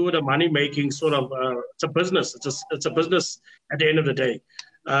got to do with the money making sort of. It's a business. It's a business at the end of the day.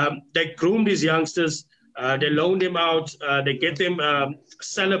 They groom these youngsters. They loan them out. They get them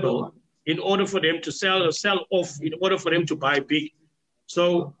sellable in order for them to sell off. In order for them to buy big.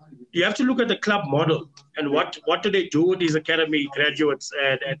 So you have to look at the club model and what do they do with these academy graduates,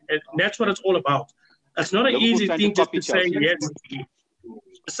 and that's what it's all about. It's not an Liverpool easy trying to thing just copy to say Chelsea. yes.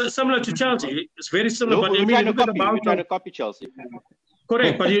 It's similar to Chelsea. It's very similar. Liverpool, But I we're mean, trying to look at the copy. We're amount trying of, to copy Chelsea.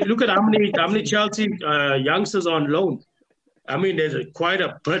 correct. But you look at how many Chelsea youngsters are on loan. I mean, there's quite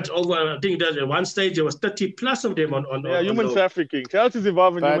a bit over. I think there's at one stage there was 30 plus of them on human loan. trafficking. Chelsea's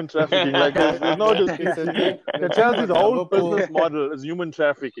involved in But- human trafficking. Like there's no distinction. Chelsea's whole Liverpool- business model is human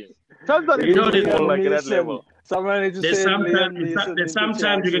trafficking. Chelsea's not You know, even there's- like at that Neeson. level. Someone needs to There's say sometimes, Liam Neeson there's into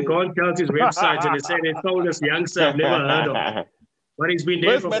sometimes you can go on Chelsea's websites and they say they sold this youngster I've never heard of. But he's been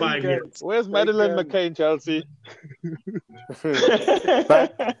there Where's for 5 Madeline? years. Where's Madeline McCain, Chelsea?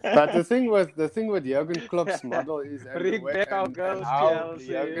 but the thing with Jurgen Klopp's model is Bring back our girls, how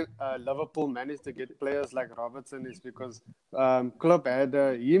Chelsea. Liverpool managed to get players like Robertson is because Klopp had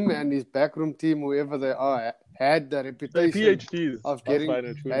him and his backroom team, whoever they are, had the reputation PhDs. of getting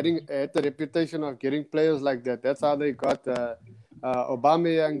had the reputation of getting players like that. That's how they got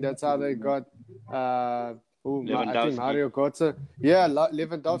Aubameyang. That's how they got I think Lewandowski. Mario Götze. Yeah,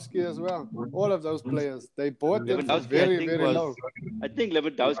 Lewandowski as well. All of those players, they bought them for Lewandowski, very, very low. I think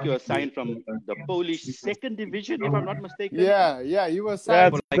Lewandowski was signed from the Polish second division, if I'm not mistaken. Yeah, he was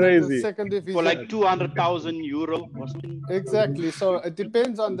signed That's for crazy. the second division. For like 200,000 euro or something. Exactly. So it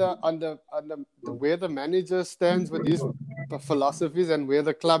depends on the where the manager stands with his philosophies and where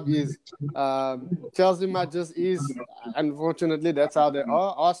the club is. Chelsea might just is. Unfortunately, that's how they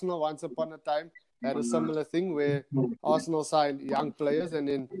are. Arsenal once upon a time had a similar thing where Arsenal signed young players and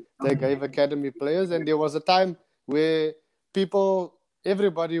then they gave academy players. And there was a time where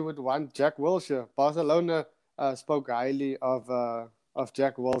everybody would want Jack Wilshere. Barcelona spoke highly of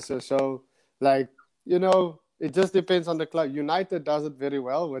Jack Wilshere. So, it just depends on the club. United does it very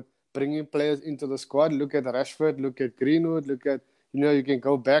well with bringing players into the squad. Look at Rashford, look at Greenwood, look at, you can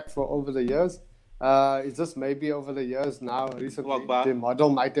go back for over the years. It's just maybe over the years now, recently, Pogba. the model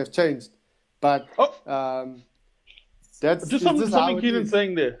might have changed. But that's Just it's just how something it Keenan's is.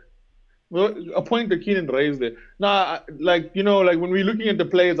 saying there. Well, a point that Keenan raised there. Now, like when we're looking at the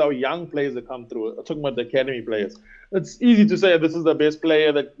players, our young players that come through, talking about the academy players, it's easy to say this is the best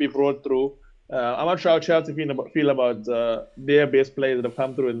player that we brought through. I'm not sure how Chelsea feel about their best players that have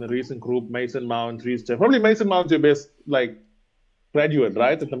come through in the recent group. Mason Mount, Reece James. Probably Mason Mount's your best graduate,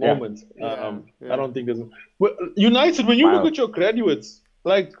 right? At the moment, Yeah. I don't think there's. Well, United, when you look at your graduates,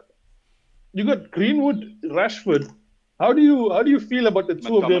 you got Greenwood, Rashford. How do you feel about the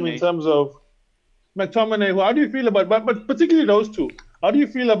two of them in McTominay. terms of McTominay? How do you feel about, but particularly those two? How do you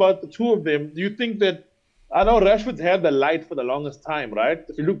feel about the two of them? Do you think that, I know Rashford's had the light for the longest time, right?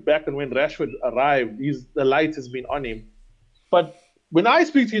 If you look back and when Rashford arrived, the light has been on him. But when I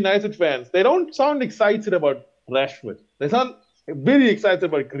speak to United fans, they don't sound excited about Rashford. They sound very excited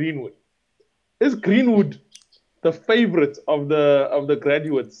about Greenwood. Is Greenwood the favorite of the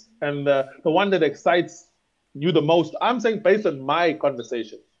graduates and the one that excites you the most? I'm saying based on my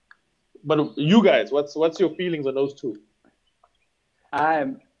conversation. But you guys, what's your feelings on those two?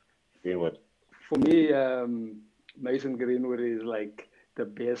 Greenwood. For me, Mason Greenwood is like the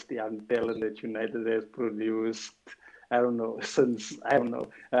best young talent that United has produced. I don't know.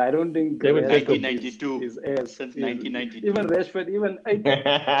 I don't think David Rashford Beckham. 1992. is as Since 1992. Even Rashford,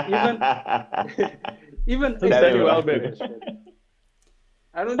 even Since Danny Welbeck. Rashford.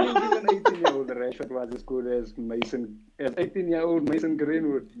 I don't think even 18-year-old Rashford was as good as 18-year-old Mason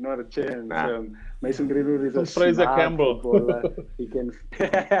Greenwood. Not a chance. Nah. Mason Greenwood is a Fraser smart Campbell. footballer. He can.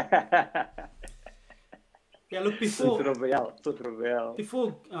 Yeah, look, before Trovel.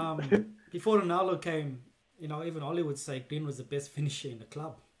 before Ronaldo came, even Hollywood say Green was the best finisher in the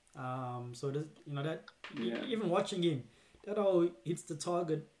club. So that even watching him, that all hits the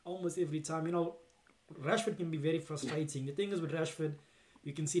target almost every time. Rashford can be very frustrating. The thing is with Rashford,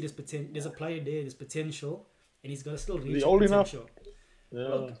 you can see there's a player there, there's potential, and he's got to still reach he old enough? potential. Yeah.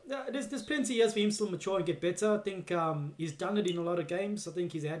 Look, there's plenty of years for him to still mature and get better. I think he's done it in a lot of games. I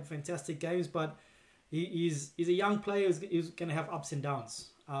think he's had fantastic games, but he's a young player who's going to have ups and downs.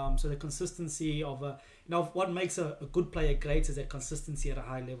 So the consistency of what makes a good player great is that consistency at a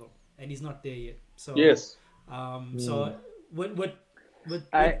high level, and he's not there yet. So Yes. So with with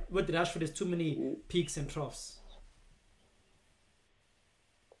Rashford, there's too many peaks and troughs.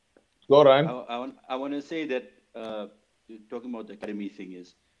 Go, Ryan. I want to say that talking about the academy thing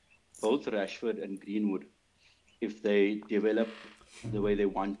is both Rashford and Greenwood, if they develop the way they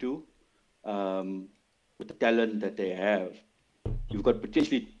want to, with the talent that they have, you've got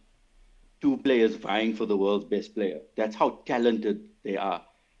potentially two players vying for the world's best player. That's how talented they are.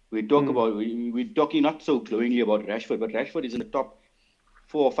 We talk about we're talking not so glowingly about Rashford, but Rashford is in the top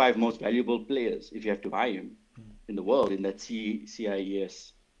 4 or 5 most valuable players if you have to buy him in the world in that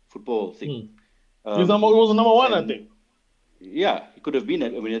CIES football thing. He was number 1, I think. Yeah, he could have been.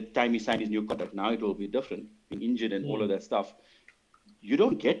 At the time he signed his new contract, now it will be different. Being injured and all of that stuff, you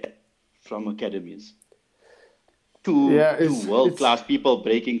don't get that from academies. Two world-class people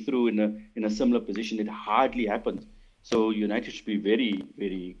breaking through in a similar position, it hardly happens. So United should be very,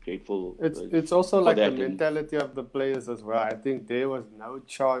 very grateful. It's also like the mentality of the players as well. I think there was no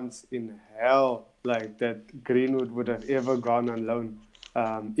chance in hell like that Greenwood would have ever gone on loan,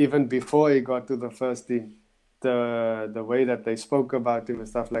 even before he got to the first team. The way that they spoke about him and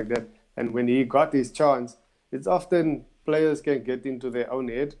stuff like that, and when he got his chance, it's often players can get into their own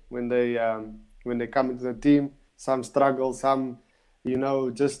head when they come into the team. Some struggle, some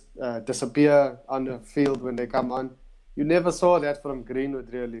just disappear on the field when they come on. You never saw that from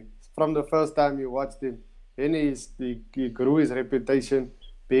Greenwood, really. From the first time you watched him, then he grew his reputation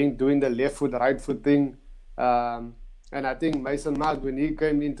doing the left foot, right foot thing. And I think Mason Mount, when he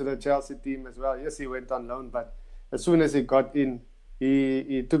came into the Chelsea team as well, yes, he went on loan, but as soon as he got in,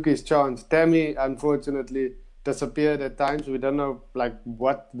 he took his chance. Tammy, unfortunately, disappeared at times. We don't know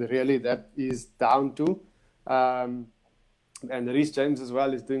what really that is down to. And Reece James as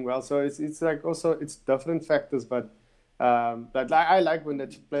well is doing well. So it's like also it's different factors, but I like when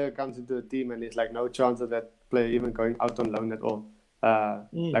that player comes into the team and there's like no chance of that player even going out on loan at all.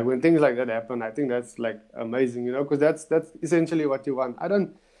 Like when things like that happen, I think that's like amazing, because that's essentially what you want.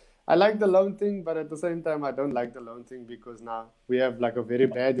 I like the loan thing, but at the same time, I don't like the loan thing because now we have like a very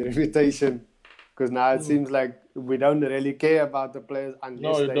bad reputation. Because now it seems like we don't really care about the players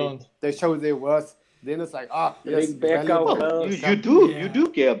unless they show their worth. Then it's like, yes, you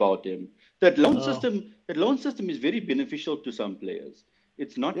do care about them. That loan system is very beneficial to some players.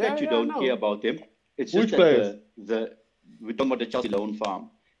 It's not that you don't care about them. It's just that we're talking about the Chelsea loan farm.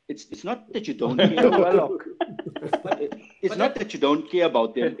 It's not that you don't care about them. It's not that you don't care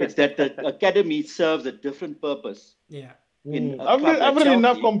about them. It's that the academy serves a different purpose. Yeah. I've read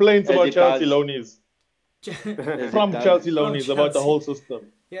enough complaints about Chelsea loanies. From Chelsea loanies about the whole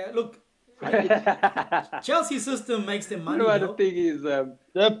system. Yeah, look. Chelsea system makes them money. The thing is,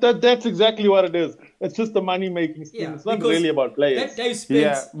 that's exactly what it is. It's just the money making scheme. Yeah, it's not really about players. They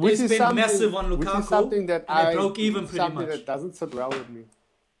spent massive on Lukaku. Which is something that they broke even pretty something much. that doesn't sit well with me.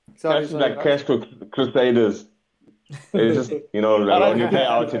 That's like cash crusaders. It's just when you pay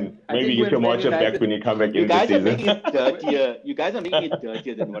out and maybe you can watch it back when you come back in the season. You guys are making it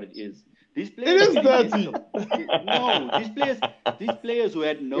dirtier than what it is. These It players is dirty. No, these players who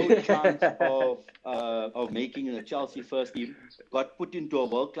had no chance of making a Chelsea first team got put into a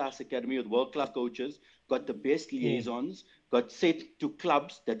world-class academy with world-class coaches, got the best liaisons, got sent to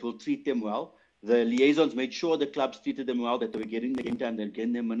clubs that will treat them well. The liaisons made sure the clubs treated them well, that they were getting the game time, they were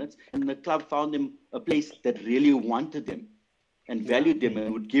getting their minutes, and the club found them a place that really wanted them and valued them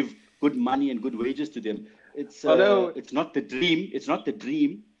and would give good money and good wages to them. It's not the dream. It's not the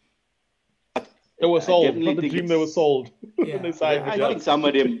dream. It was sold. Not the dream they were sold. Yeah. They signed for I Chelsea. think some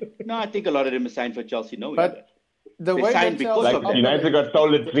of them. No, I think a lot of them are signed for Chelsea. No, But the they way signed that because Chelsea of that. United got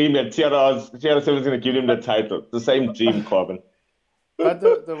sold a dream that CR7 is going to give him the title. The same dream, Corbin. But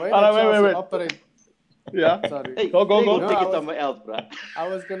the way that Chelsea operate. Yeah. Sorry. Hey, Go. Take No, it somewhere else, bro. I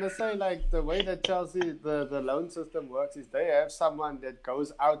was gonna say, like, the way that Chelsea, the loan system works is they have someone that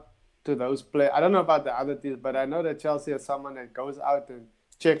goes out to those players. I don't know about the other teams, but I know that Chelsea has someone that goes out and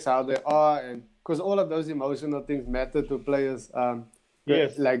checks how they are, and because all of those emotional things matter to players.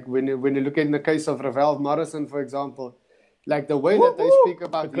 Yes. Like when you look at in the case of Ravel Morrison, for example, like the way that they speak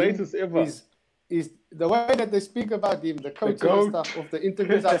about The greatest him ever. is the way that they speak about him, the coaches and stuff of the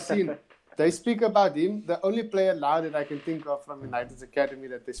interviews I've seen. They speak about him. The only player now that I can think of from United's academy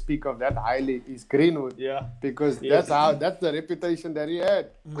that they speak of that highly is Greenwood. Yeah. Because that's the reputation that he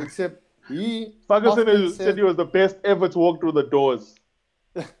had. Except he Ferguson said he was the best ever to walk through the doors.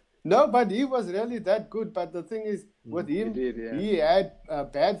 No, but he was really that good. But the thing is, with him, he had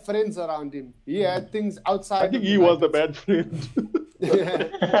bad friends around him. He had things outside. I think he was the bad friend.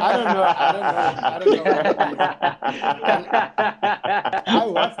 I don't know. I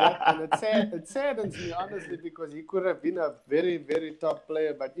watched that, and it saddens me honestly because he could have been a very, very top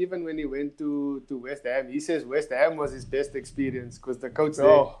player. But even when he went to West Ham, he says West Ham was his best experience because the coach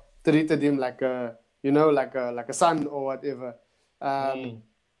there treated him like a like a son or whatever.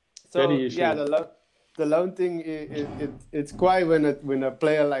 So yeah, the loan thing it's quite when a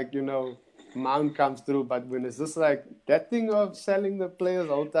player like Mount comes through, but when it's just like that thing of selling the players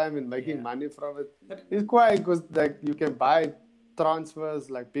all the time and making money from it, it's quite because like you can buy transfers,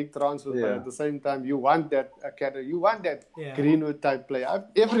 like big transfers, but at the same time you want that academy, you want that Greenwood type player.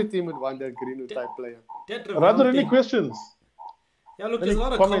 Every team would want that Greenwood type player. Are there any questions? Yeah, look, there's a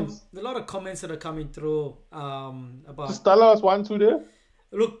lot of comments. There's a lot of comments that are coming through about. Just tell us 1, 2 there.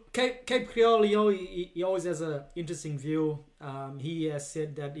 Look, Cape Creole, he always has an interesting view. He has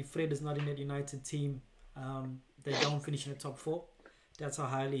said that if Fred is not in that United team, they don't finish in the top 4. That's how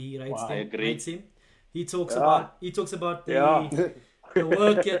highly he rates him. He talks about the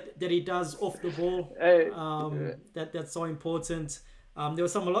work that he does off the ball. That's so important. There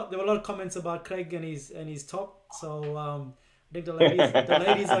were a lot of comments about Craig and his top. So I think the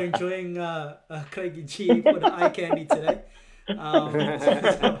ladies are enjoying Craig G for the eye candy today. At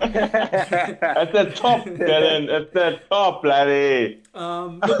the top, Dylan. At the top, laddie.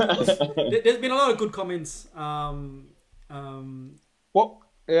 Look, there's been a lot of good comments. What?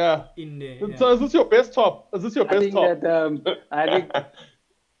 Yeah. In there. So is this your best top? Is this your best top? I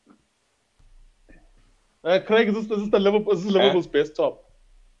think. Craig, is this Liverpool's best top?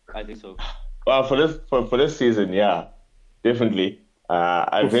 I think so. Well, for this season, yeah, definitely.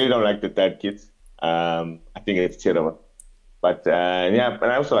 I really don't like the third kids. I think it's terrible. But yeah,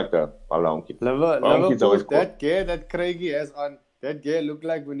 and I also like the long kids. Liverpool's always cool. That gear that Craigie has on, that gear look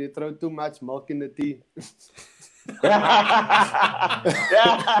like when you throw too much milk in the tea.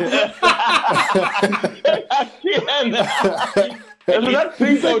 It's not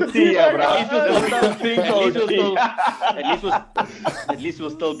Trinco tea, bro. At least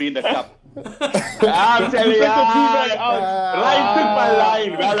we'll still be in the cup. I'm telling you, Ryan took my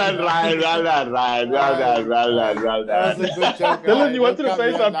line. Well done, Ryan. Well done. That's a good joke. Dylan, you wanted to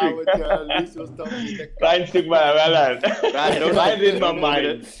say something? Ryan took my well done. Ryan in my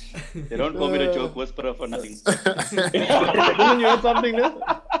mind. They don't call me the joke whisperer for nothing. Dylan, you had something there?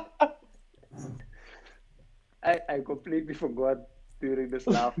 I completely forgot during this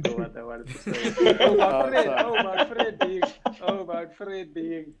laughter what I wanted to say. about Fred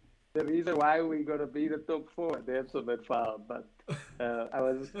being the reason why we're gonna be the top 4. That's a bit far, but I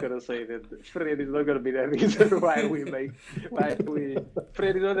was just gonna say that Fred is not gonna be the reason Fred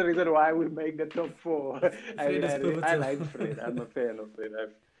is not the reason why we make the top 4. I like Fred. I'm a fan of Fred.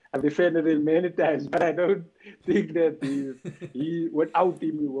 I've defended him many times, but I don't think that he without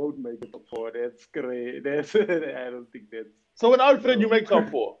him, we won't make the top 4. That's great. I don't think that's... So without Fred, you make top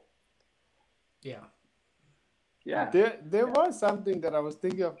 4? Yeah. There was something that I was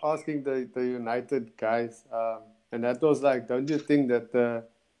thinking of asking the United guys, and that was like, don't you think that the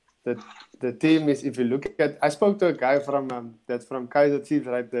team is, if you look at... I spoke to a guy that's from Kaizer Chiefs,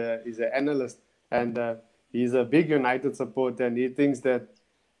 right? He's an analyst, and he's a big United supporter, and he thinks that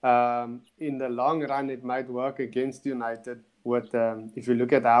in the long run, it might work against United. With if you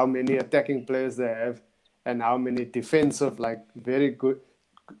look at how many attacking players they have and how many defensive, like very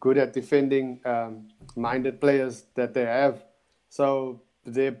good at defending minded players that they have. So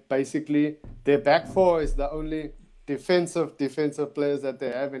they're basically, their back 4 is the only defensive players that they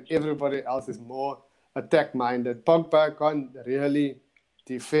have, and everybody else is more attack minded. Pogba can't really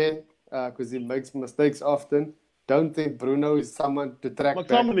defend because he makes mistakes often. Don't think Bruno is someone to track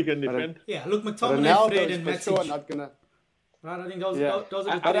McTominay can defend. Yeah, look, McTominay, Fred, and Matic. Sure not gonna. Right, I think those are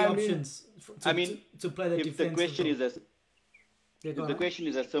the 3 options to play the defense. The question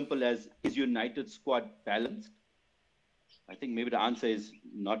is as simple as, is United's squad balanced? I think maybe the answer is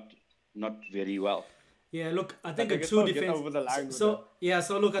not very well. Yeah, look, I think a 2 defense. So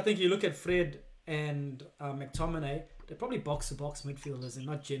look, I think you look at Fred and McTominay, they're probably box-to-box midfielders and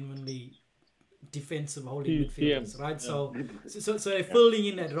not genuinely defensive holding midfielders, right? So they're filling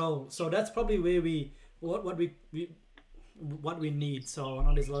in that role. So that's probably where what we need. So I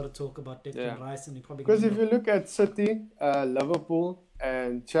know there's a lot of talk about Declan Rice, and because if you look at City, Liverpool,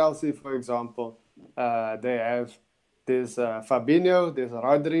 and Chelsea, for example, they have there's Fabinho, there's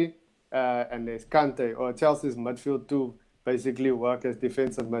Rodri, and there's Kante, or Chelsea's midfield 2 basically work as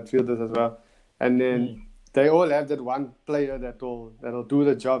defensive midfielders as well. And then they all have that one player that'll do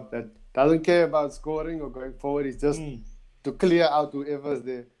the job, that doesn't care about scoring or going forward. It's just to clear out whoever's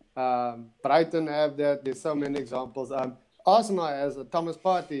there. Brighton have that. There's so many examples. Arsenal has a Thomas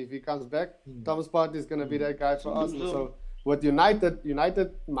Partey. If he comes back, Thomas Partey is going to be that guy for Arsenal. So with United,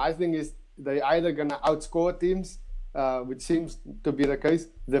 my thing is they either going to outscore teams, which seems to be the case.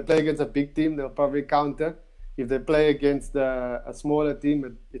 If they play against a big team, they'll probably counter. If they play against a smaller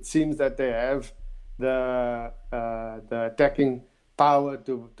team, it seems that they have the attacking power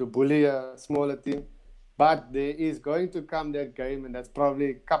to bully a smaller team. But there is going to come that game, and that's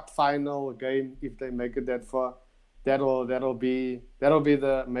probably cup final game if they make it that far. That'll be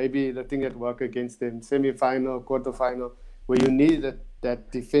maybe the thing that work against them. Semi-final, quarter-final, where you need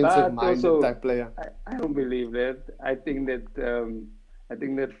that defensive-minded type player. I don't believe that. I think that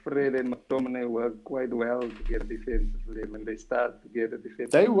Fred and McTominay work quite well together defensively when they start together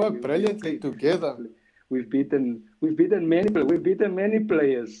defensively. They work brilliantly together. We've beaten many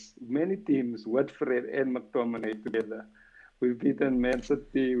players, many teams with Fred and McTominay together. We've beaten Man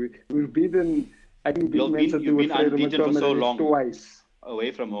City. We've beaten. I think Man City with Fred and McTominay so long twice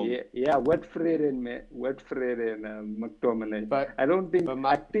away from home. Yeah, with Fred and McTominay. But I don't think.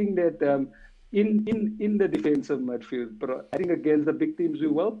 I think that in the defensive midfield, I think against the big teams we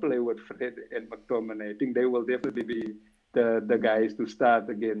will play with Fred and McTominay. I think they will definitely be the guys to start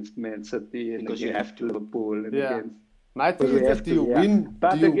against Man City and because against Liverpool and against. My thing is that do you win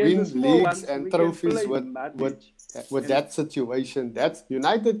leagues and trophies with that situation? That's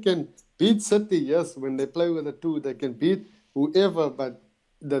United can beat City, yes, when they play with the two, they can beat whoever, but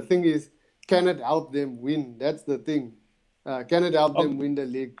the thing is, can it help them win? That's the thing. Can it help them win the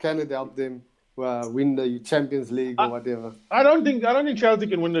league? Can it help them win the Champions League or whatever? I don't think Chelsea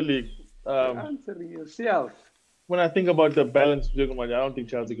can win the league. Answering yourself. When I think about the balance, I don't think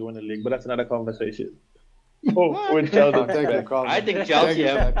Chelsea can win the league, but that's another conversation. When Chelsea, I think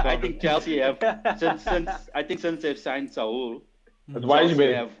Chelsea have since they've signed Saul,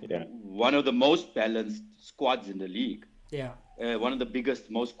 Chelsea have one of the most balanced squads in the league. Yeah. One of the biggest,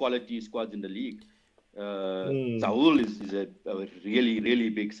 most quality squads in the league. Saul is a really, really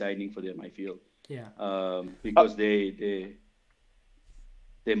big signing for them, I feel. Yeah. Because their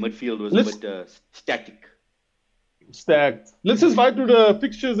midfield was a bit static. Stacked. Let's just fight through the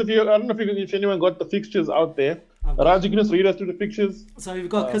fixtures. I don't know if anyone got the fixtures out there. Raj, you can just read us through the fixtures. So we've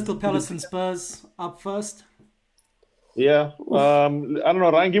got Crystal Palace and Spurs up first. Yeah. I don't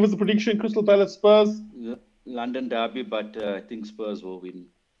know. Ryan, give us the prediction. Crystal Palace, Spurs. London derby, but I think Spurs will win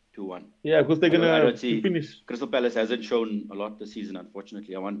 2-1. Yeah, because they're going to finish. Crystal Palace hasn't shown a lot this season,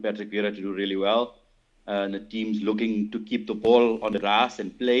 unfortunately. I want Patrick Vieira to do really well. And the team's looking to keep the ball on the grass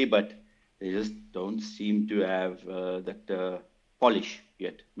and play, but they just don't seem to have that polish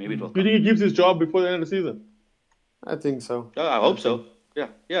yet. Maybe it will come. Do you think he keeps his job before the end of the season? I think so. I hope so.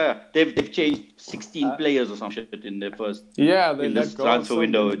 Yeah. They've changed 16 players or some shit in their first in this transfer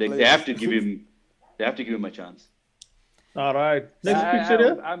window. They have to give him. They have to give him a chance. All right. Next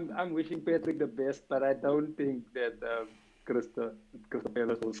picture. I'm wishing Patrick the best, but I don't think that Crystal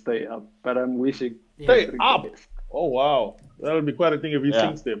Palace will stay up. But I'm wishing stay up. Oh wow, that'll be quite a thing if he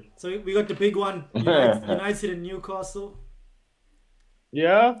sinks them. So we got the big one, United and Newcastle.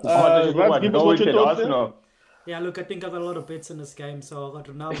 Yeah. Yeah, look, I think I got a lot of bets in this game. So I got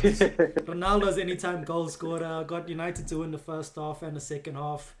Ronaldo's anytime goal scorer. I got United to win the first half and the second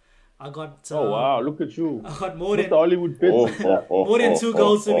half. I got. Oh wow! Look at you. I got more than Hollywood bets. More than 2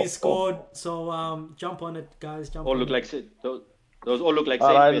 goals to be scored. So jump on it, guys. Jump. All on look it. like those all look like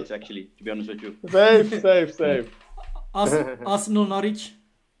safe bets, actually. To be honest with you. Safe. Arsenal, Norwich.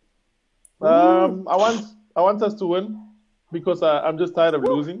 I want us to win because I'm just tired of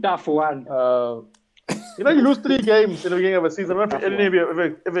losing. Tough one. You lose 3 games in the beginning of a season. I don't know if any of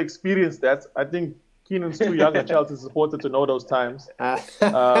you ever experienced that. I think Keenan's too young a Chelsea supporter to know those times.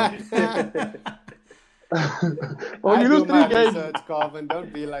 When you lose 3 games, Carvin,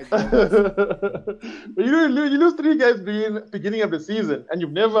 don't be like that. you lose 3 games beginning of the season, and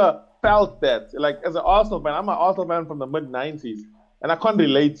you've never felt that. Like as an Arsenal fan, I'm an Arsenal fan from the mid '90s, and I can't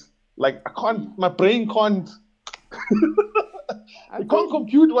relate. Like my brain can't. I can't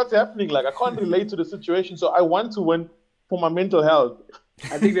compute what's happening. Like I can't relate to the situation, so I want to win for my mental health.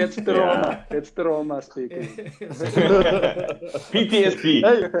 I think that's trauma. That's trauma speaking. PTSD.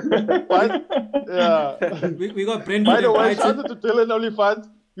 Hey, what? Yeah. We got Brentford. By the way, shout out to Dylan OnlyFans.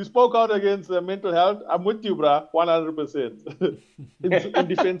 You spoke out against mental health. I'm with you, bruh. 100%. in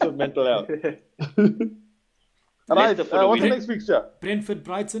defense of mental health. All right. What's the next fixture? Brentford,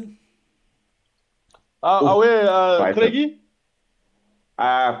 Brighton. Craigie?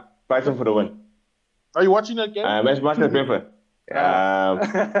 Brighton for the win. Are you watching that game? West Brentford.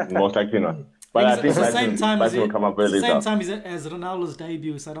 Most likely not. But I think it's the same time as will come up with the it. same time as Ronaldo's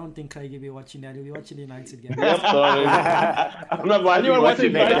debut, so I don't think Craig will be watching that. He'll be watching the United game. Yep, sorry. I'm not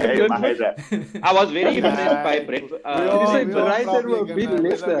watching that game either. I was very impressed by Brentford. You say we all Brighton probably will gonna- beat whether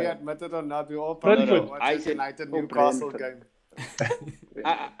Leicester. we admit it or not, we all probably Brentford. watch I the said- United Oh, Newcastle Brentford. game.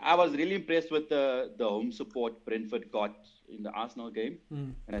 I was really impressed with the home support Brentford got in the Arsenal game,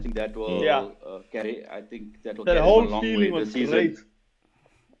 and I think that will Yeah. carry. I think that will That carry them whole a long way feeling this was season. great.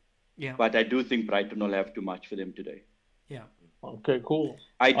 Yeah, But I do think Brighton will have too much for them today. yeah. Okay, cool.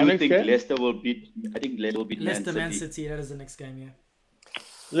 I Our do next think game? Leicester will beat. I think Leicester will beat Leicester, Man Man City. City. That is the next game. Yeah.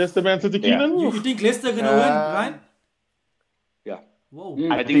 Leicester, Man City, Yeah. Keenan? You think Leicester gonna win, right? Yeah, Whoa.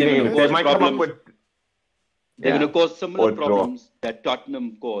 I think they're going to they cause might come up problems. with. They're going to cause similar Or draw. problems that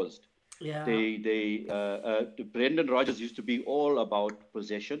Tottenham caused. Yeah. Brendan Rodgers used to be all about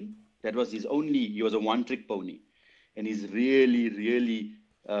possession. That was his only. He was a one-trick pony, and he's really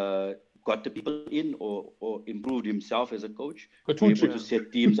got the people in or improved himself as a coach. A To be able two-trick. to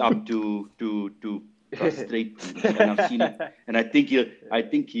set teams up to frustrate teams. And I've seen it, and I think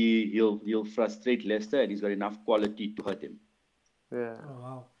he'll frustrate Leicester, and he's got enough quality to hurt him. Yeah. Oh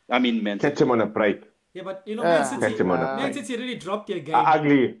wow. I mean, Man Catch City. him on a break. Yeah, but you know, Yeah. Man City. Catch him on a Man break. City really dropped their game.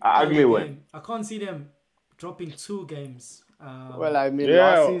 Ugly early win. game. I can't see them dropping 2 games. Well, I mean, Yeah.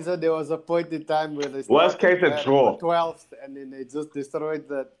 last season there was a point in time where they Worst started case, a at draw. 12th, and then they just destroyed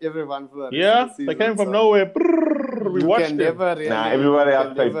everyone for the rest Yeah, of the season. they came from so nowhere. Brrr, we You watched can them. never really, everybody you else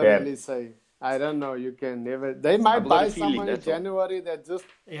can played never bad. really say. I don't know. You can never. They might I've got buy a feeling, someone in that's all. January that just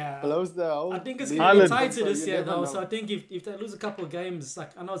Yeah. blows the whole. I think it's league. going to be Haaland. tighter So this you year, never though. know. So I think if they lose a couple of games,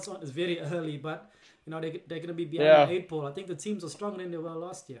 like I know it's very early, but you know they're going to be behind Yeah. the 8 ball. I think the teams are stronger than they were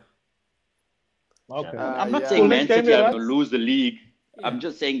last year. Okay. I'm not yeah. saying Well, Man next game, City are yeah. going to lose the league. Yeah. I'm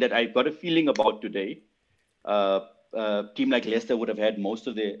just saying that I got a feeling about today. Team like Leicester would have had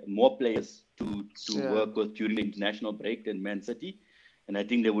more players to Yeah. work with during the international break than Man City, and I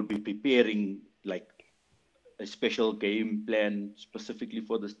think they would be preparing like a special game plan specifically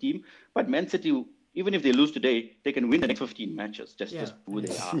for this team. But Man City, even if they lose today, they can win the next 15 matches. Just who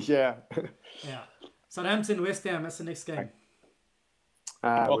they are. Yeah. Yeah. Southampton, West Ham. That's the next game.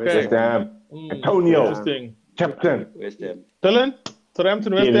 Okay. West Ham. Antonio, Interesting. captain. West Ham. Dylan,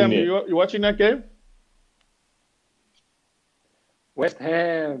 Southampton, West Yeah, Ham, yeah. you watching that game? West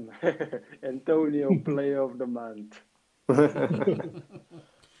Ham, Antonio, player of the month.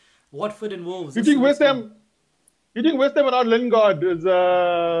 Watford and Wolves. You that's think the West next Ham? You think West Ham without Lingard is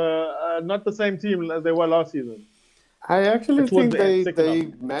not the same team as they were last season? I actually Towards think the they, second they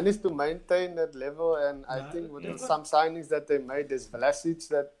half. managed to maintain that level, and I think with some signings that they made, there's Vlasic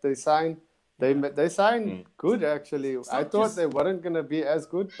that they signed. They signed good actually. I not thought just- they weren't gonna be as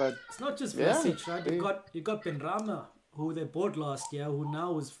good, but It's not just Yeah, Vlasic, right? they- You got Benrahma, who they bought last year, who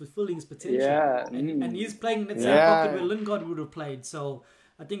now is fulfilling his potential. Yeah, And he's playing in the same Yeah. pocket where Lingard would have played. So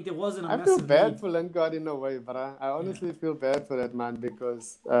I think there wasn't a I feel massive bad need. for Lingard in a way. But I honestly feel bad for that man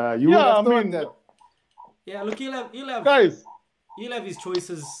because you Yeah, would have I thought mean- that. Yeah, look, Guys, he'll have his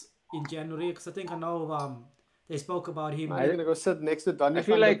choices in January because I think I know they spoke about him. I'm gonna go sit next to Donny I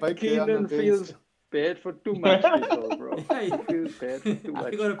feel van der like Beek there on the Keenan bench. feels bad for too much people, bro. Yeah, He feels bad for too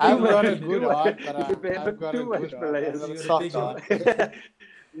much. You got a I've big got a one. good heart, but You bad I've for got a too much good heart. I've players. got a You got a soft big heart.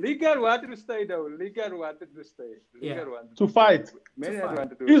 Lingard wanted to stay though. Lingard wanted to stay. Yeah. Lingard wanted to fight. Man, To I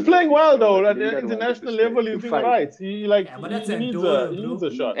wanted to He's playing well though. At the Lingard wanted to international stay, level, to he's doing fight. right. He like Yeah, but that's he needs Andorra, a he bro. needs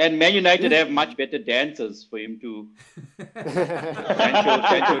a shot. And Man United have much better dancers for him to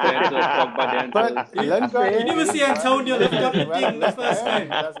Sancho dancers, Pogba dancers. But Lingard, You never see Antonio lift up the thing in the first game. He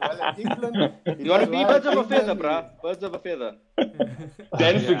does well in England. He You want to does be well birds in of a feather, England. bruh. Birds of a feather.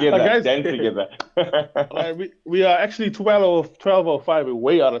 Dance together. Guys- Dance together. We are actually 12:05. We're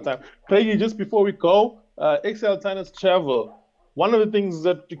way out of time. Craigie, just before we go, XL Tennis Travel. One of the things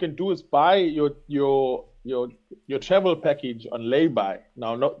that you can do is buy your travel package on lay-by.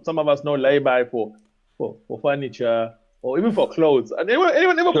 Now, some of us know lay-by for furniture or even for clothes. And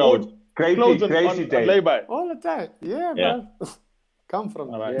anyone ever Clothes. bought Crazy, clothes crazy on day. lay-by? All the time. Yeah, Yeah. man. Come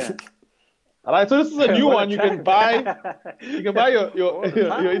from. All right. Yeah. All right, so this is a new All one. the You can time. buy your All the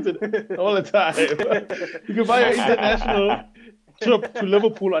time. internet all the time. You can buy your international trip to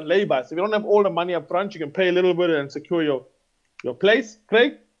Liverpool on lay-by. So if you don't have all the money up front, you can pay a little bit and secure your place.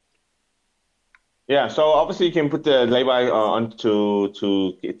 Craig? Yeah, so obviously you can put the lay-by on to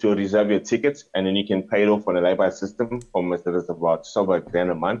reserve your tickets, and then you can pay it off on a lay-by system for about £7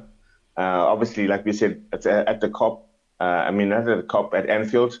 a month. Obviously, like we said, it's at the COP. Not at the COP, at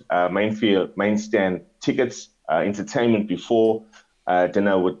Anfield, main stand tickets, entertainment before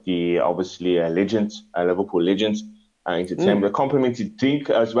dinner with the obviously legends, Liverpool legends. entertainment. A complimentary drink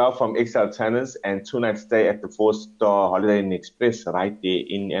as well from XL Tanners, and 2-night stay at the 4-star Holiday Inn Express right there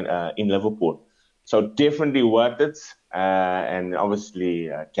in Liverpool. So definitely worth it, and obviously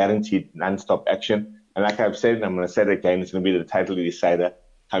guaranteed non-stop action. And like I've said, and I'm going to say it again, it's going to be the title decider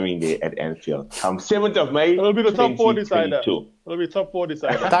coming there at Anfield. Come 7th of May, It'll be the top 4 decider. It'll be top 4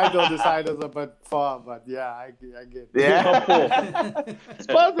 decider. Title decider's a bit far, but yeah, I get it. Yeah. Top 4.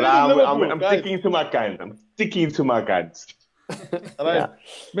 Spurs I'm sticking to my guns. I'm sticking to my guns. All right.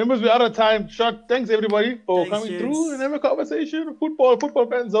 Members, we're out of time. Short. Thanks, everybody, for coming through and having a conversation. Football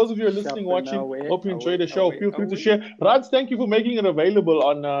fans, those of you who are listening, watching, hope you enjoyed the show. Feel free to share. Raj, thank you for making it available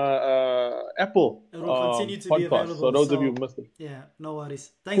on Apple It will continue to be podcast. available. So those of you who missed it. Yeah, no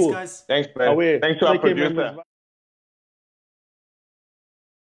worries. Thanks, guys. Thanks, man. Thanks to our producer.